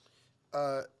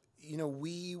 You know,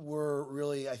 we were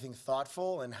really, I think,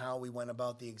 thoughtful in how we went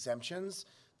about the exemptions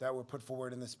that were put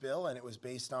forward in this bill, and it was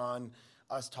based on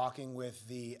us talking with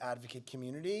the advocate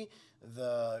community,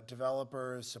 the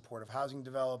developers, supportive housing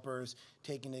developers,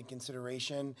 taking into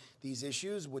consideration these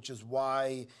issues, which is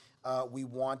why we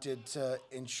wanted to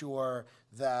ensure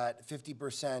that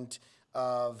 50%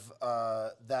 of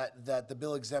that the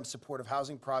bill exempts supportive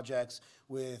housing projects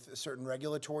with certain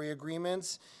regulatory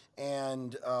agreements,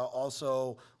 and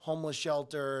also homeless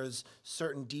shelters,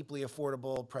 certain deeply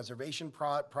affordable preservation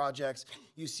projects.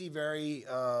 You see very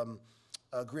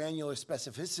granular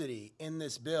specificity in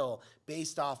this bill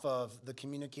based off of the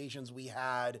communications we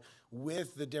had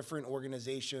with the different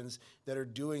organizations that are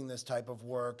doing this type of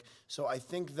work. So I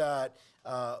think that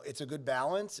it's a good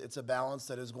balance. It's a balance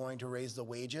that is going to raise the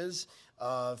wages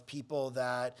of people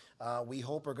that we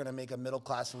hope are going to make a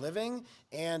middle-class living,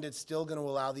 and it's still going to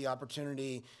allow the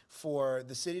opportunity for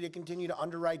the city to continue to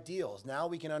underwrite deals. Now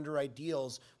we can underwrite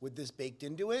deals with this baked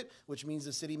into it, which means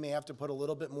the city may have to put a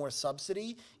little bit more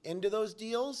subsidy into those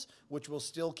deals, which will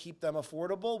still keep them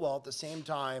affordable, while at the same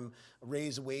time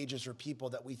raise wages for people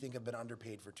that we think have been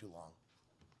underpaid for too long.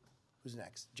 Who's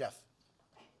next? Jeff.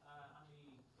 On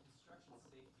the construction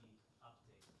safety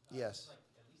update. Yes. It's like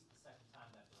at least the second time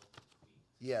that bill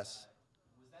Yes.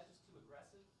 Was that just too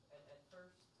aggressive at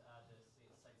first, the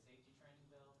site safety training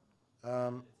bill?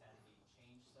 It's had to be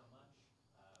changed so much?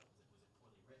 Was it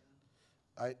poorly written?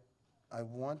 I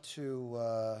want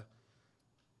to,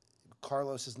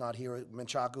 Carlos is not here.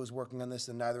 Menchaca is working on this,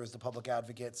 and neither is the public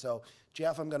advocate. So,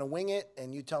 Jeff, I'm going to wing it,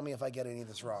 and you tell me if I get any of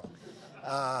this wrong.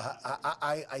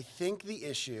 I think the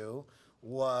issue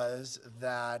was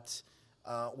that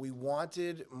we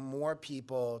wanted more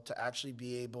people to actually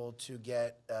be able to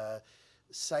get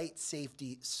site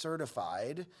safety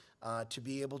certified to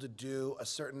be able to do a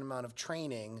certain amount of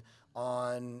training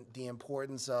on the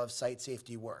importance of site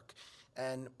safety work.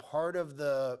 And part of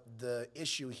the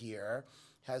issue here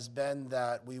has been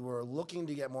that we were looking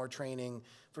to get more training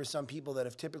for some people that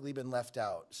have typically been left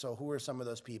out. So who are some of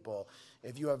those people?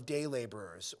 If you have day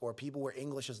laborers or people where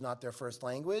English is not their first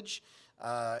language,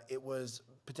 it was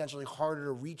potentially harder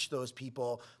to reach those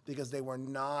people because they were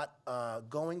not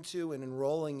going to and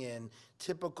enrolling in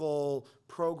typical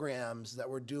programs that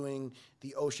were doing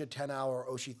the OSHA 10-hour,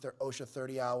 OSHA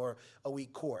 30-hour a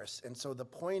week course. And so the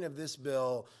point of this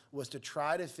bill was to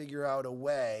try to figure out a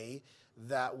way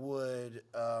that would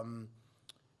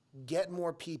get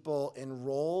more people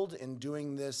enrolled in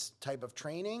doing this type of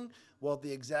training, while at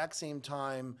the exact same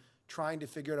time trying to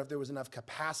figure out if there was enough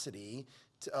capacity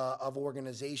of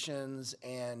organizations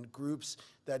and groups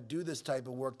that do this type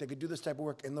of work, that could do this type of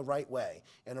work in the right way,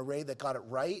 in a way that got it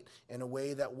right, in a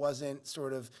way that wasn't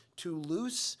sort of too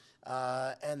loose,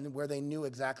 and where they knew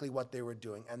exactly what they were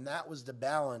doing. And that was the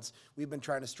balance we've been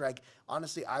trying to strike.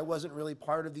 Honestly, I wasn't really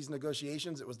part of these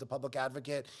negotiations. It was the public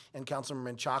advocate and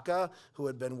Councilman Menchaca who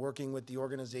had been working with the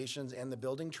organizations and the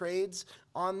building trades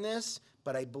on this.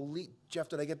 But I believe, Jeff,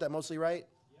 did I get that mostly right?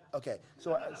 Yeah. Okay,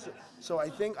 so I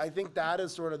think that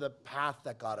is sort of the path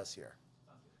that got us here.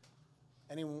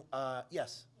 Anyone,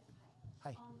 yes?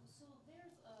 Hi. So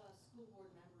there's a school board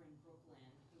member in Brooklyn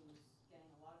who's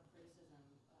getting a lot of criticism,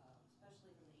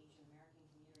 especially from the Asian American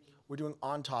community. We're doing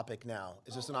on topic now.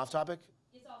 Is this an off topic?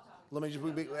 It's off topic. Let me just,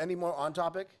 any more on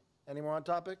topic? Any more on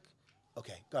topic?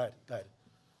 Okay, go ahead. Okay,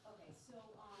 so,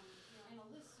 in a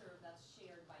listserv that's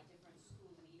shared by different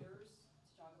school leaders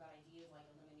to talk about ideas like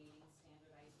eliminating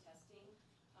standardized testing,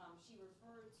 she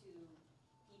referred to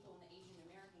people in the Asian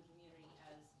American community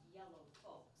as yellow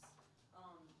folks.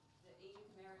 The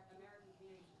Asian American community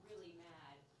is really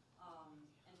mad,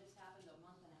 and this happened a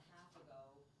month and a half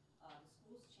ago. The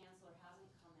school's chancellor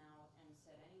hasn't come out and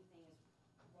said anything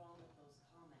is wrong with those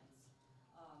comments,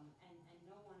 and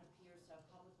no one appears to have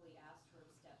publicly asked her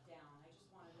to step down. I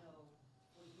just want to know,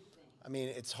 what do you think? I mean,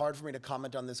 it's hard for me to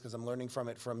comment on this because I'm learning from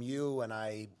it from you, and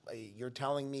you're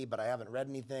telling me, but I haven't read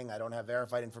anything. I don't have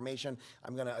verified information.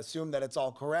 I'm going to assume that it's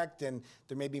all correct, and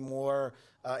there may be more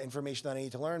information that I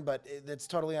need to learn, but it's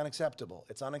totally unacceptable.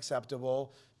 It's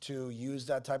unacceptable to use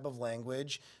that type of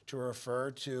language to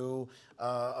refer to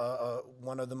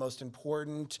one of the most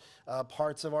important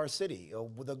parts of our city.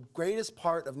 The greatest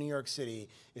part of New York City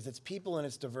is its people and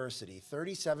its diversity.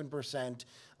 37%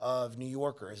 of New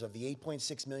Yorkers, of the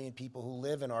 8.6 million people who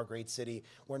live in our great city,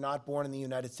 were not born in the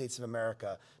United States of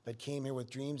America, but came here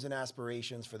with dreams and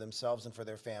aspirations for themselves and for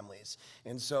their families.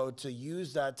 And so to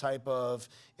use that type of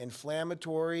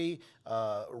inflammatory,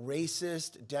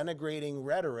 racist, denigrating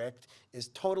rhetoric is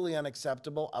totally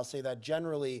unacceptable. I'll say that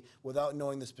generally without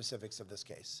knowing the specifics of this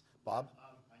case. Bob?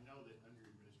 I know that under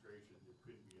your administration, there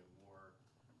couldn't be a more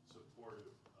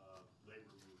supportive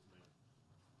labor movement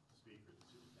speaker at the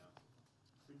city council.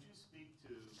 Could you speak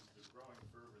to the growing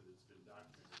fervor that's been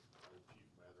documented by the chief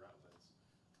and by other outlets,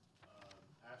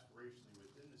 aspirationally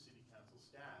within the city council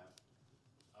staff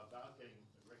about getting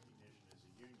recognition as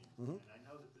a union? Mhm. And I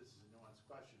know that this is a nuanced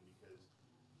question because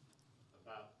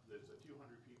there's a few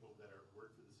hundred people that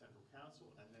work for the central council,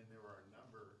 and then there are a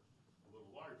number a little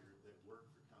larger that work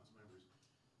for council members.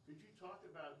 Could you talk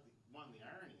about, one, the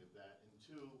irony of that, and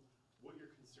two, what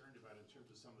you're concerned about in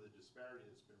terms of some of the disparity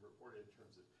that's been reported in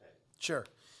terms of pay? Sure.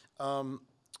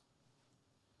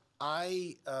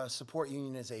 I support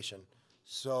unionization.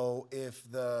 So if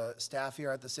the staff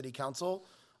here at the city council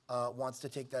wants to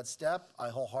take that step, I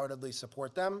wholeheartedly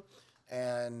support them.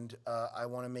 And I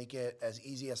want to make it as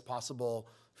easy as possible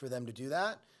for them to do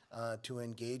that, to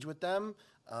engage with them.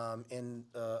 in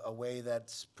a way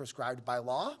that's prescribed by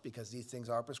law, because these things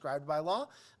are prescribed by law,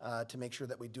 to make sure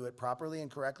that we do it properly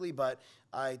and correctly. But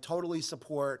I totally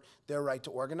support their right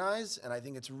to organize, and I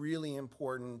think it's really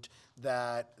important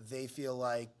that they feel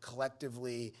like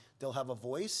collectively they'll have a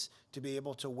voice to be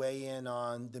able to weigh in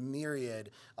on the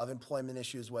myriad of employment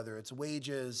issues, whether it's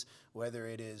wages, whether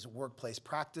it is workplace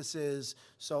practices.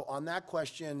 So on that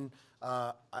question,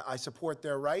 I support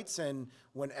their rights, and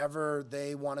whenever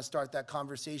they want to start that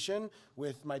conversation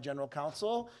with my general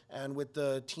counsel and with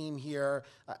the team here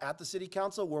at the city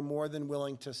council, we're more than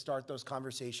willing to start those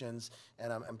conversations,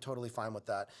 and I'm totally fine with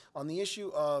that. On the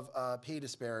issue of pay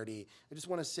disparity, I just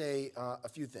want to say a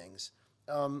few things.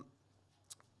 I'm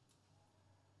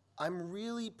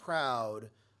really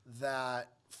proud that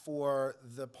for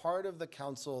the part of the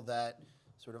council that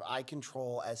sort of I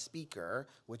control as speaker,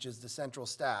 which is the central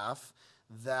staff,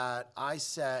 that I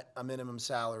set a minimum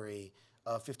salary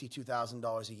of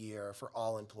 $52,000 a year for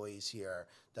all employees here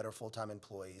that are full-time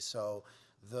employees. So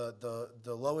the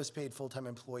lowest paid full-time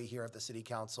employee here at the city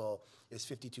council is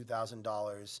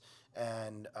 $52,000.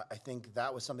 And I think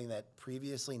that was something that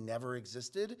previously never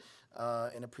existed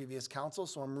in a previous council.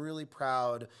 So I'm really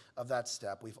proud of that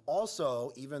step. We've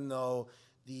also, even though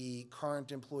the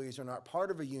current employees are not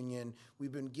part of a union,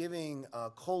 we've been giving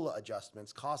COLA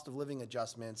adjustments, cost of living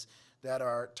adjustments, that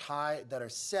are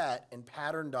set and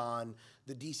patterned on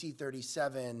the DC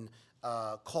 37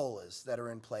 COLAs that are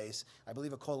in place. I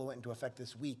believe a COLA went into effect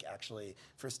this week, actually,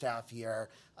 for staff here.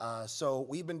 So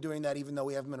we've been doing that even though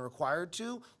we haven't been required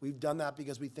to. We've done that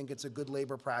because we think it's a good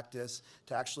labor practice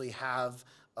to actually have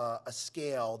a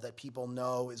scale that people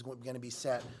know is going to be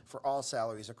set for all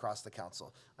salaries across the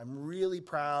council. I'm really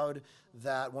proud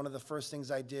that one of the first things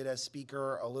I did as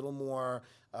speaker a little more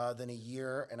than a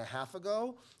year and a half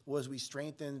ago was we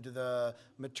strengthened the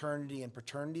maternity and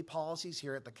paternity policies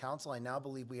here at the council. I now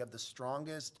believe we have the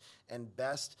strongest and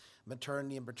best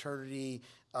maternity and paternity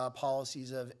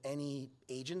policies of any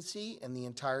agency in the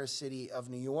entire city of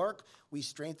New York. We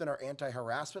strengthened our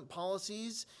anti-harassment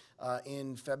policies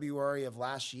in February of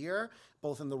last year,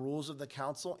 both in the rules of the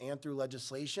council and through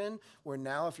legislation, where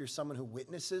now if you're someone who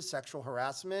witnesses sexual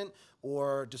harassment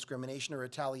or discrimination or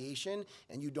retaliation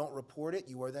and you don't report it,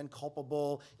 you are then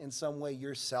culpable in some way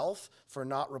yourself for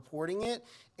not reporting it.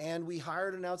 And we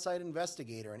hired an outside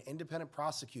investigator, an independent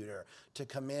prosecutor, to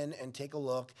come in and take a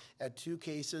look at 2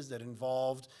 cases that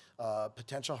involved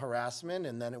potential harassment,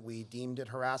 and then we deemed it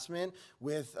harassment,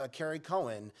 with Carrie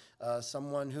Cohen,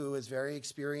 someone who is very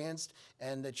experienced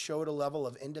and that showed a level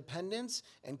of independence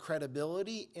and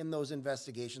credibility in those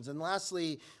investigations. And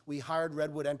lastly, we hired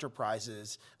Redwood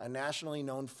Enterprises, a nationally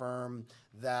known firm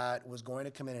that was going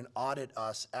to come in and audit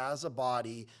us as a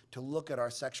body to look at our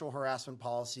sexual harassment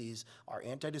policies, our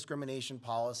anti-discrimination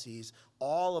policies,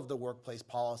 all of the workplace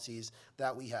policies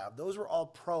that we have. Those were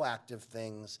all proactive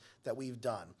things that we've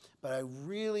done. But I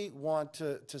really want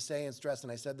to say and stress,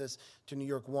 and I said this to New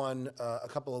York One a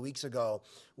couple of weeks ago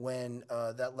when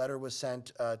that letter was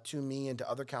sent to me and to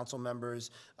other council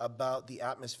members about the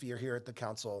atmosphere here at the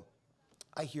council.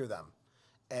 I hear them,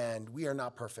 and we are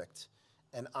not perfect,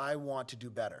 and I want to do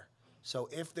better. So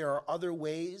if there are other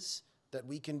ways that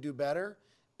we can do better,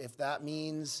 if that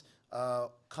means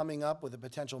coming up with a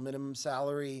potential minimum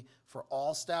salary for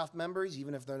all staff members,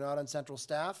 even if they're not on central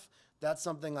staff, that's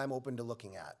something I'm open to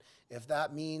looking at. If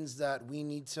that means that we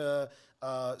need to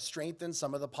strengthen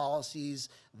some of the policies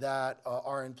that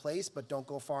are in place but don't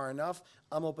go far enough,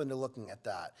 I'm open to looking at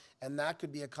that. And that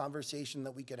could be a conversation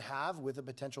that we could have with a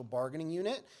potential bargaining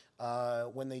unit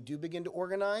when they do begin to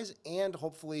organize. And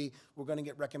hopefully we're going to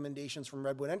get recommendations from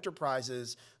Redwood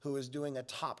Enterprises, who is doing a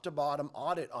top to bottom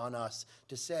audit on us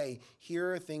to say,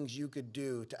 here are things you could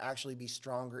do to actually be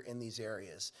stronger in these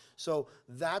areas. So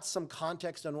that's some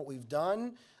context on what we've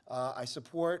done. I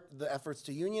support the efforts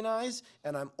to unionize,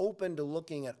 and I'm open to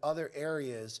looking at other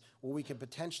areas where we can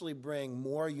potentially bring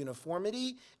more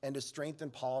uniformity and to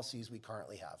strengthen policies we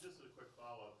currently have. Just a quick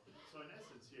follow-up. So in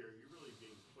essence here, you're really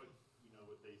being put,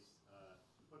 what they,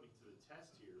 putting to the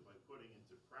test here by putting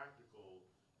into practical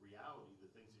reality the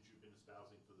things that you've been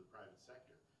espousing for the private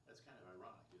sector. That's kind of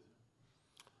ironic, isn't it?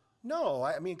 No,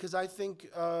 I mean, because I think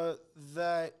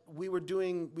that we were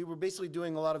basically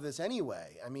doing a lot of this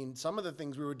anyway. I mean, some of the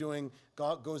things we were doing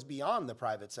goes beyond the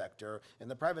private sector. In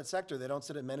the private sector, they don't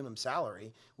set a minimum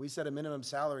salary. We set a minimum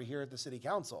salary here at the city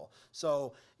council.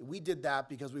 So we did that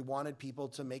because we wanted people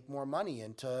to make more money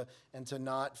and to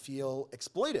not feel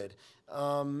exploited.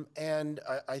 And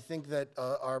I think that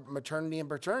our maternity and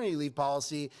paternity leave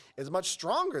policy is much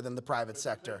stronger than the private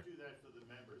sector. Do that for the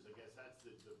members. I guess that's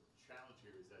the challenge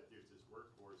here, is that there's this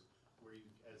workforce where you,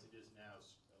 as it is now,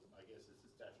 I guess it's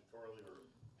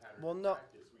Well, no.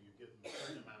 practice where you give them a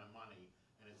certain amount of money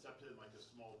and it's up to them like a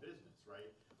small business,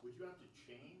 right? Would you have to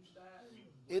change that? I mean,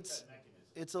 what's that mechanism?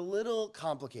 It's a little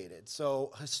complicated.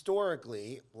 So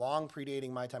historically, long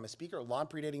predating my time as speaker, long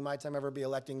predating my time ever be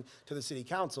electing to the city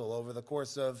council, over the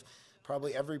course of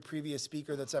probably every previous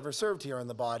speaker that's ever served here in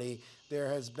the body, there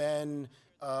has been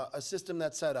a system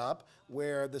that's set up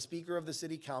where the speaker of the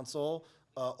city council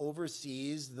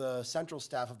oversees the central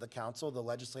staff of the council, the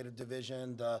legislative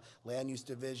division, the land use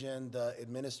division, the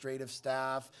administrative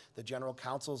staff, the general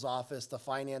counsel's office, the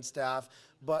finance staff.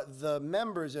 But the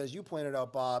members, as you pointed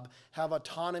out, Bob, have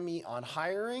autonomy on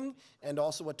hiring and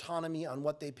also autonomy on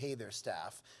what they pay their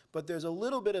staff. But there's a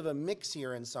little bit of a mix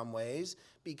here in some ways,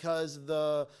 because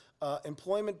the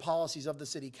employment policies of the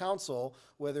city council,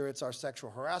 whether it's our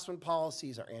sexual harassment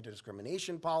policies, our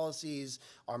anti-discrimination policies,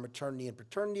 our maternity and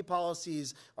paternity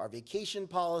policies, our vacation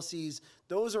policies,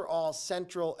 those are all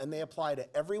central and they apply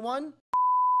to everyone.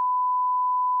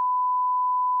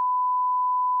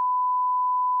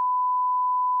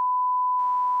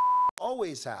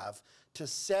 Always have to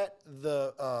set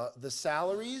the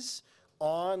salaries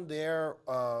on their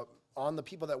on the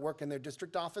people that work in their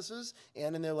district offices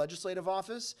and in their legislative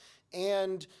office,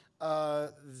 and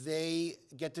they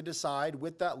get to decide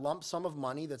with that lump sum of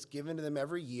money that's given to them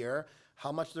every year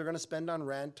how much they're going to spend on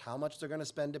rent, how much they're going to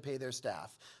spend to pay their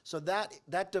staff. So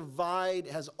that divide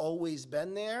has always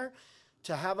been there.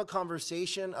 To have a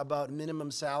conversation about minimum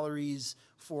salaries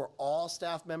for all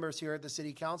staff members here at the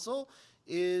city council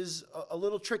is a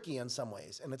little tricky in some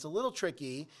ways. And it's a little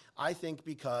tricky, I think,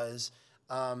 because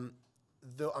I'm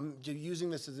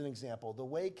using this as an example. The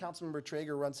way Councilmember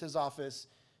Traeger runs his office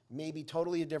may be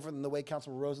totally different than the way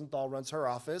Councilmember Rosenthal runs her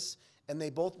office, and they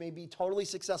both may be totally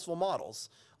successful models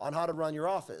on how to run your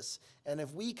office. And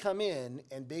if we come in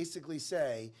and basically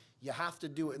say, you have to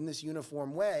do it in this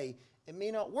uniform way, it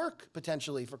may not work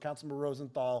potentially for Councilmember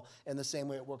Rosenthal in the same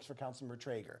way it works for Councilmember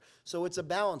Traeger. So it's a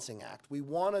balancing act. We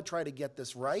want to try to get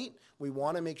this right. We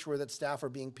want to make sure that staff are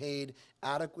being paid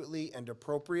adequately and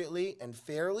appropriately and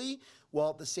fairly, while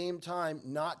at the same time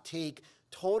not take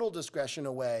total discretion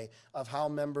away of how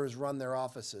members run their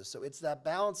offices. So it's that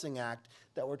balancing act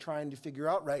that we're trying to figure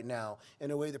out right now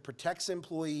in a way that protects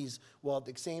employees while at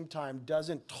the same time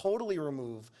doesn't totally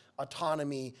remove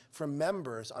autonomy from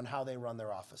members on how they run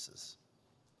their offices.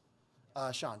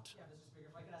 Shant. Yeah, Mr. Speaker,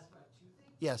 if I could ask about two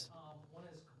things. Yes. One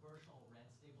is commercial rent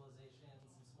stabilization.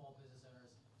 Some small business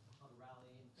owners held a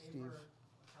rally in favor of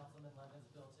Councilman Levin's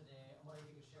bill today. I'm wondering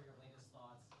if you could share your latest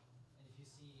thoughts and if you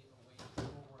see a way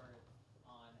forward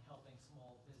on helping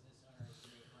small business owners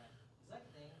make rent. The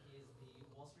second thing is the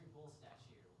Wall Street Bull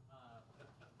statue.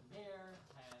 The mayor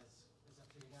has, as I'm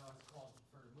sure you know, has called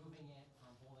for moving it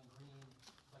from Bowling Green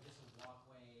to, I guess, a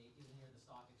walkway either near the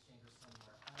stock exchange or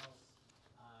somewhere else.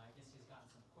 I guess he's gotten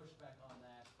some pushback on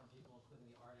that from people, including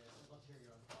the artists. I'd love to hear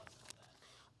your own thoughts on that.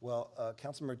 Well,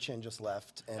 Councilmember Chin just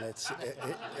left, and it's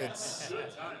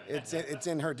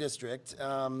in her district,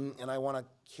 and I want to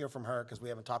hear from her because we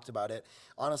haven't talked about it.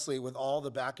 Honestly, with all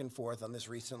the back and forth on this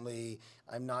recently,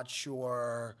 I'm not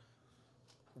sure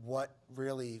what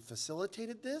really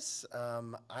facilitated this.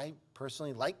 I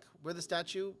personally like where the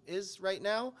statue is right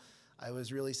now. I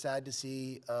was really sad to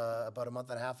see about a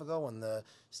month and a half ago when the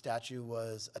statue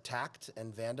was attacked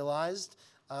and vandalized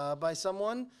by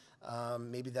someone.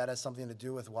 Maybe that has something to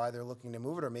do with why they're looking to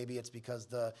move it, or maybe it's because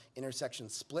the intersection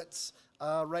splits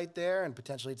right there and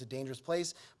potentially it's a dangerous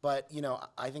place. But, you know,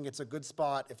 I think it's a good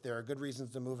spot. If there are good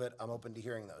reasons to move it, I'm open to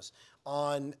hearing those.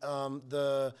 On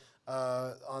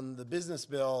the business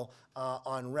bill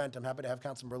on rent, I'm happy to have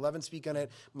Councilmember Levin speak on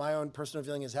it. My own personal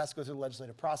feeling is it has to go through the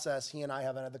legislative process. He and I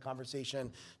haven't had the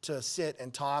conversation to sit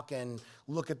and talk and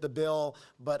look at the bill,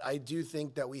 but I do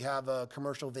think that we have a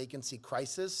commercial vacancy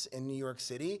crisis in New York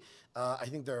City. I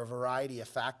think there are a variety of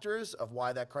factors of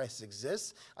why that crisis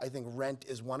exists. I think rent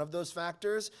is one of those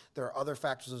factors. There are other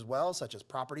factors as well, such as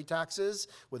property taxes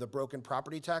with a broken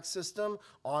property tax system,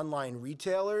 online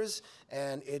retailers,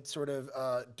 and it sort of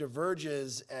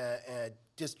diverges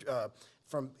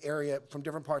from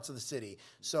different parts of the city.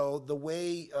 So the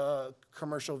way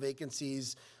commercial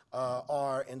vacancies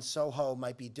are in Soho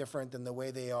might be different than the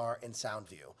way they are in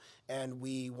Soundview. And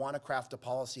we want to craft a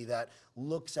policy that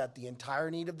looks at the entire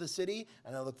need of the city,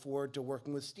 and I look forward to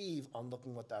working with Steve on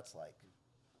looking what that's like.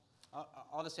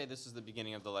 I'll just say this is the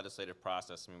beginning of the legislative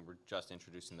process. I mean, we're just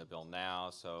introducing the bill now,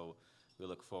 so we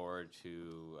look forward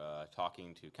to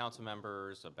talking to council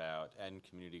members about and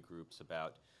community groups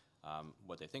about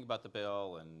what they think about the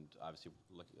bill, and obviously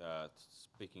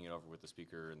speaking it over with the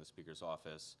speaker in the speaker's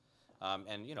office.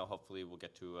 And, you know, hopefully we'll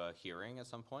get to a hearing at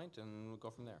some point, and we'll go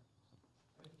from there.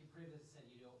 I mean, you previously said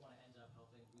you don't want to end up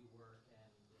helping WeWork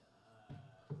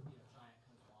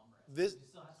This, You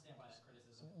still have to stand by that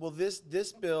criticism. well,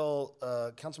 this bill,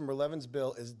 Councilmember Levin's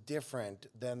bill is different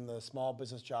than the Small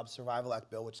Business Jobs Survival Act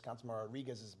bill, which is Councilmember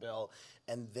Rodriguez's bill,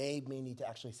 and they may need to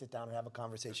actually sit down and have a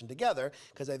conversation together,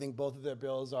 because I think both of their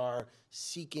bills are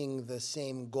seeking the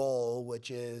same goal,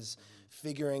 which is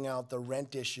figuring out the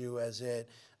rent issue as it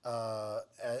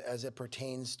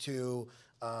pertains to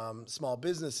small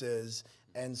businesses.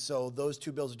 And so those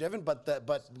two bills are different,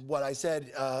 but what I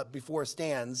said before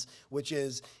stands, which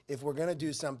is if we're going to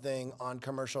do something on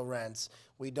commercial rents,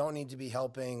 we don't need to be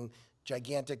helping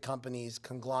gigantic companies,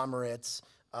 conglomerates.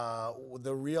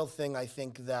 The real thing I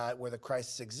think that where the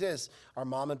crisis exists are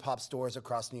mom and pop stores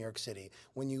across New York City.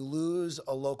 When you lose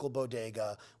a local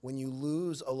bodega, when you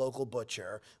lose a local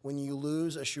butcher, when you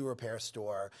lose a shoe repair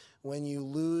store, when you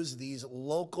lose these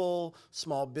local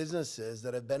small businesses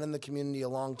that have been in the community a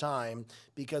long time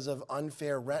because of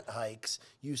unfair rent hikes,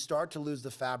 you start to lose the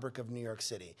fabric of New York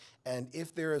City. And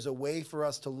if there is a way for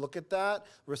us to look at that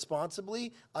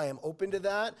responsibly, I am open to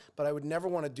that, but I would never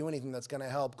want to do anything that's going to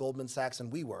help Goldman Sachs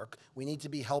and WeWork. We need to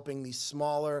be helping these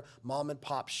smaller mom and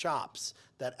pop shops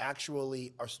that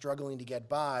actually are struggling to get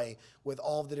by with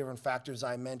all of the different factors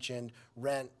I mentioned: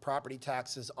 rent, property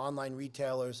taxes, online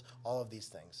retailers, all of these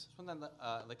things. One thing that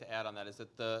I'd like to add on that is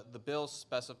that the bill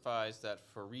specifies that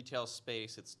for retail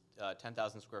space, it's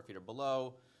 10,000 square feet or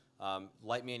below,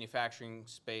 light manufacturing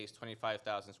space,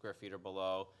 25,000 square feet or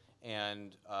below,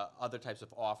 and other types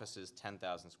of offices,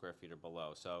 10,000 square feet or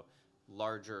below. So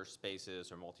larger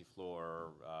spaces or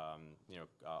multi-floor,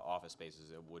 office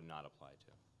spaces, it would not apply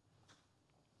to.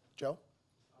 Joe?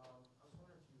 I was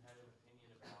wondering if you had an opinion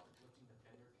about lifting the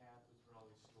vendor cap. There's been all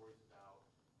these stories about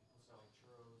people selling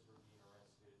churros or being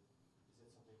arrested. Is it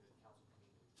something that council can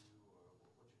even do, or what's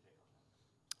your take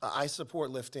on that? I support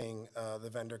lifting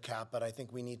the vendor cap, but I think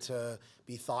we need to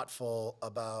be thoughtful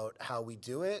about how we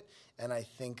do it. And I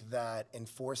think that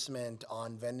enforcement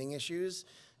on vending issues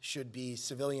should be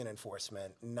civilian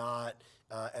enforcement, not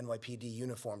NYPD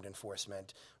uniformed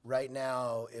enforcement. Right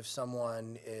now, if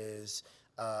someone is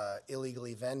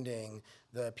illegally vending,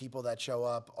 the people that show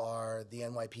up are the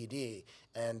NYPD.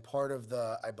 And part of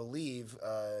the, I believe,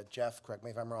 Jeff, correct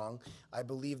me if I'm wrong, I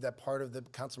believe that part of the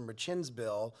Councilmember Chin's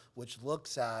bill, which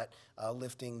looks at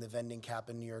lifting the vending cap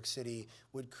in New York City,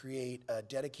 would create a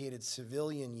dedicated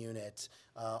civilian unit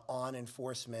on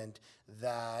enforcement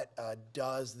that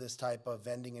does this type of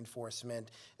vending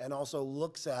enforcement, and also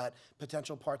looks at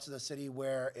potential parts of the city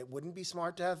where it wouldn't be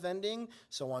smart to have vending.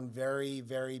 So on very,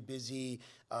 very busy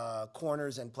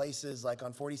corners and places like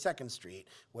on 42nd Street,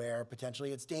 where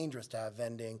potentially it's dangerous to have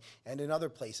vending, and in other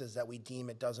places that we deem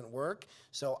it doesn't work.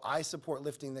 So I support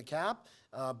lifting the cap,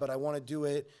 but I want to do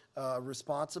it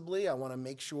responsibly. I want to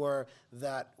make sure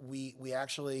that we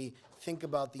actually think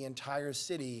about the entire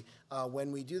city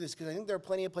when we do this, because I think there are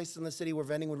plenty of places in the city where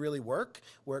vending would really work,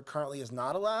 where it currently is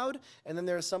not allowed, and then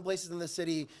there are some places in the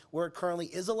city where it currently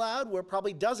is allowed, where it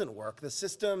probably doesn't work. The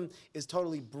system is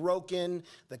totally broken.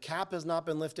 The cap has not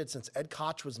been lifted since Ed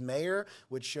Koch was mayor,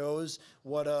 which shows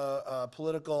what a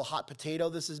political hot potato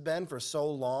this has been for so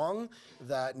long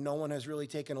that no one has really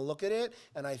taken a look at it.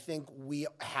 And I think we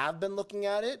have been looking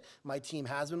at it. My team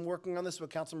has been working on this with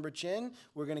Councilmember Chin.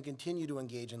 We're going to continue to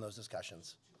engage in those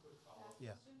discussions.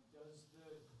 Yeah. Does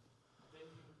the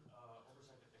vending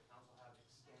oversight that the council have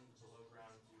extend below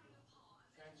ground to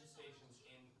transit stations?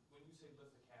 And when you say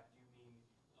lift the cap, do you mean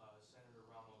Senator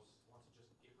Ramos wants to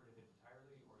just get rid of it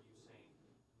entirely, or are you saying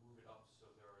move it up so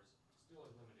there's still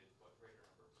a limited but greater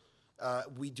number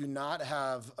of We do not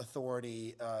have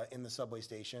authority in the subway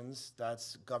stations.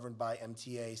 That's governed by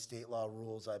MTA state law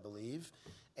rules, I believe.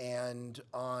 And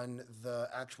on the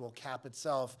actual cap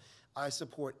itself, I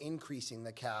support increasing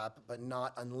the cap, but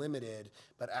not unlimited,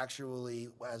 but actually,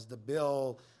 as the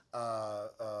bill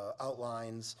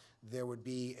outlines, there would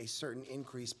be a certain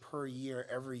increase per year,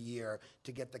 every year,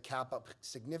 to get the cap up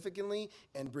significantly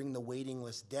and bring the waiting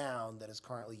list down that is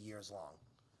currently years long.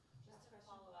 Just to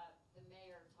follow up, the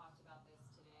mayor talked about this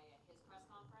today at his press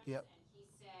conference. Yep. And he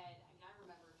said, I mean, I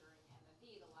remember during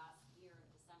MFE, the last year in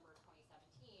December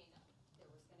 2017, there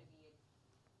was going to be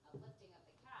a lifting of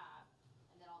the cap,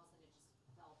 and then all of a sudden it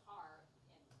just fell apart.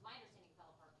 And my understanding, it fell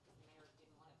apart because the mayor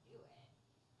didn't want to do it.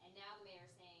 And now the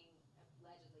mayor's saying,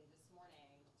 allegedly this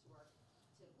morning,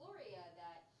 to Gloria,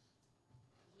 that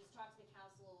he's talked to the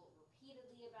council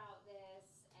repeatedly about this,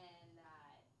 and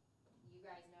that you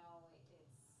guys know it's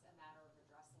a matter of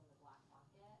addressing the black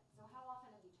market. So how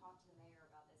often have you talked to the mayor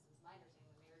about this? It was my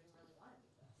understanding the mayor didn't really want to do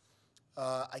this.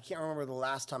 I can't remember the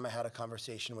last time I had a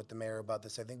conversation with the mayor about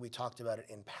this. I think we talked about it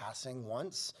in passing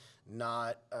once,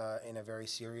 not in a very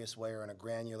serious way or in a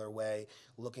granular way,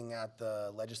 looking at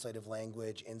the legislative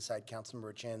language inside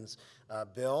Councilmember Chin's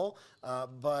bill.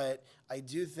 But I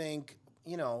do think,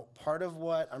 you know, part of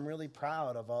what I'm really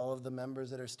proud of all of the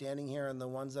members that are standing here and the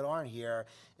ones that aren't here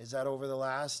is that over the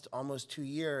last almost 2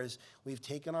 years, we've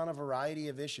taken on a variety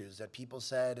of issues that people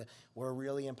said were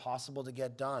really impossible to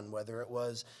get done, whether it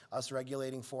was us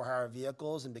regulating for-hire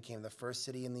vehicles and became the first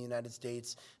city in the United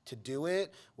States to do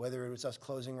it, whether it was us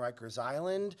closing Rikers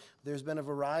Island. There's been a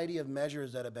variety of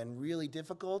measures that have been really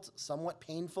difficult, somewhat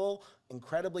painful,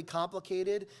 incredibly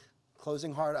complicated,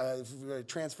 closing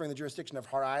transferring the jurisdiction of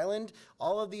Hart Island,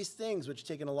 all of these things which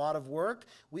taken a lot of work,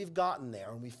 we've gotten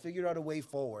there and we figured out a way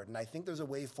forward. And I think there's a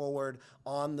way forward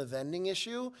on the vending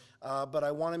issue, but I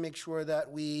want to make sure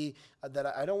that that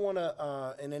I don't want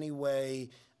to in any way,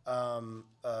 I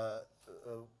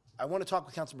want to talk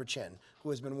with Councilmember Chin, who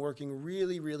has been working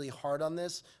really, really hard on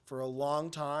this for a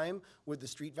long time with the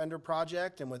street vendor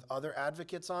project and with other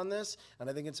advocates on this. And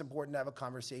I think it's important to have a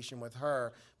conversation with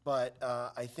her. But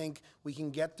I think we can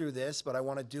get through this, but I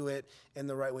want to do it in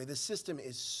the right way. The system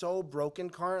is so broken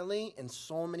currently in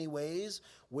so many ways,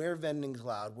 where vending's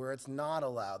allowed, where it's not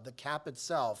allowed, the cap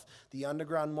itself, the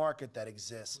underground market that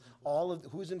exists, all of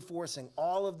who's enforcing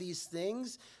all of these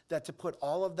things, that to put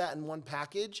all of that in one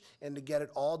package and to get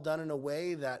it all done in a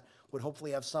way that would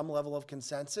hopefully have some level of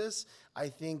consensus, I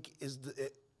think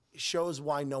it shows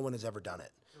why no one has ever done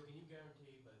it. So can you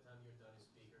guarantee by the time you're done as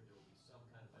speaker, there will be some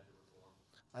kind of vendor reform?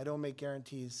 I don't make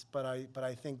guarantees, but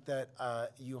I think that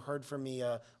you heard from me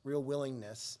a real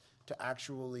willingness to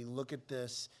actually look at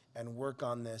this and work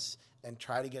on this and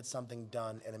try to get something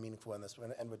done in a meaningful way on this. We're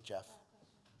going to end with Jeff.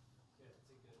 Good, it's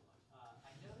a good one.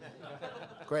 I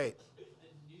know Great. the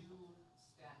new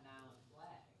Staten Island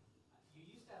flag, you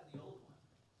used to have the old one.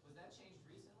 Was that changed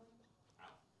recently?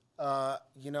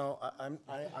 You know,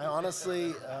 I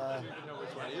honestly,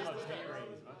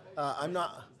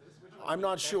 I'm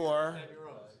not sure.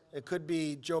 It could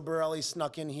be Joe Borelli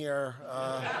snuck in here.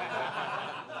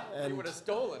 And would have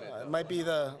stolen it.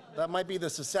 that might be the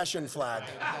secession flag.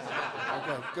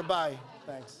 Okay, goodbye.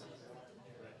 Thanks.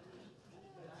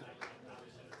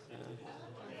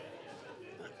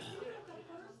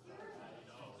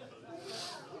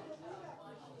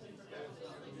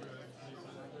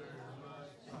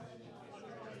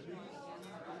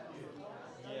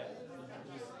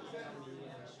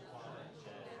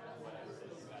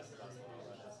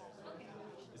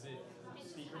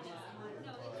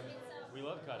 We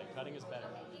love cutting. Cutting is better.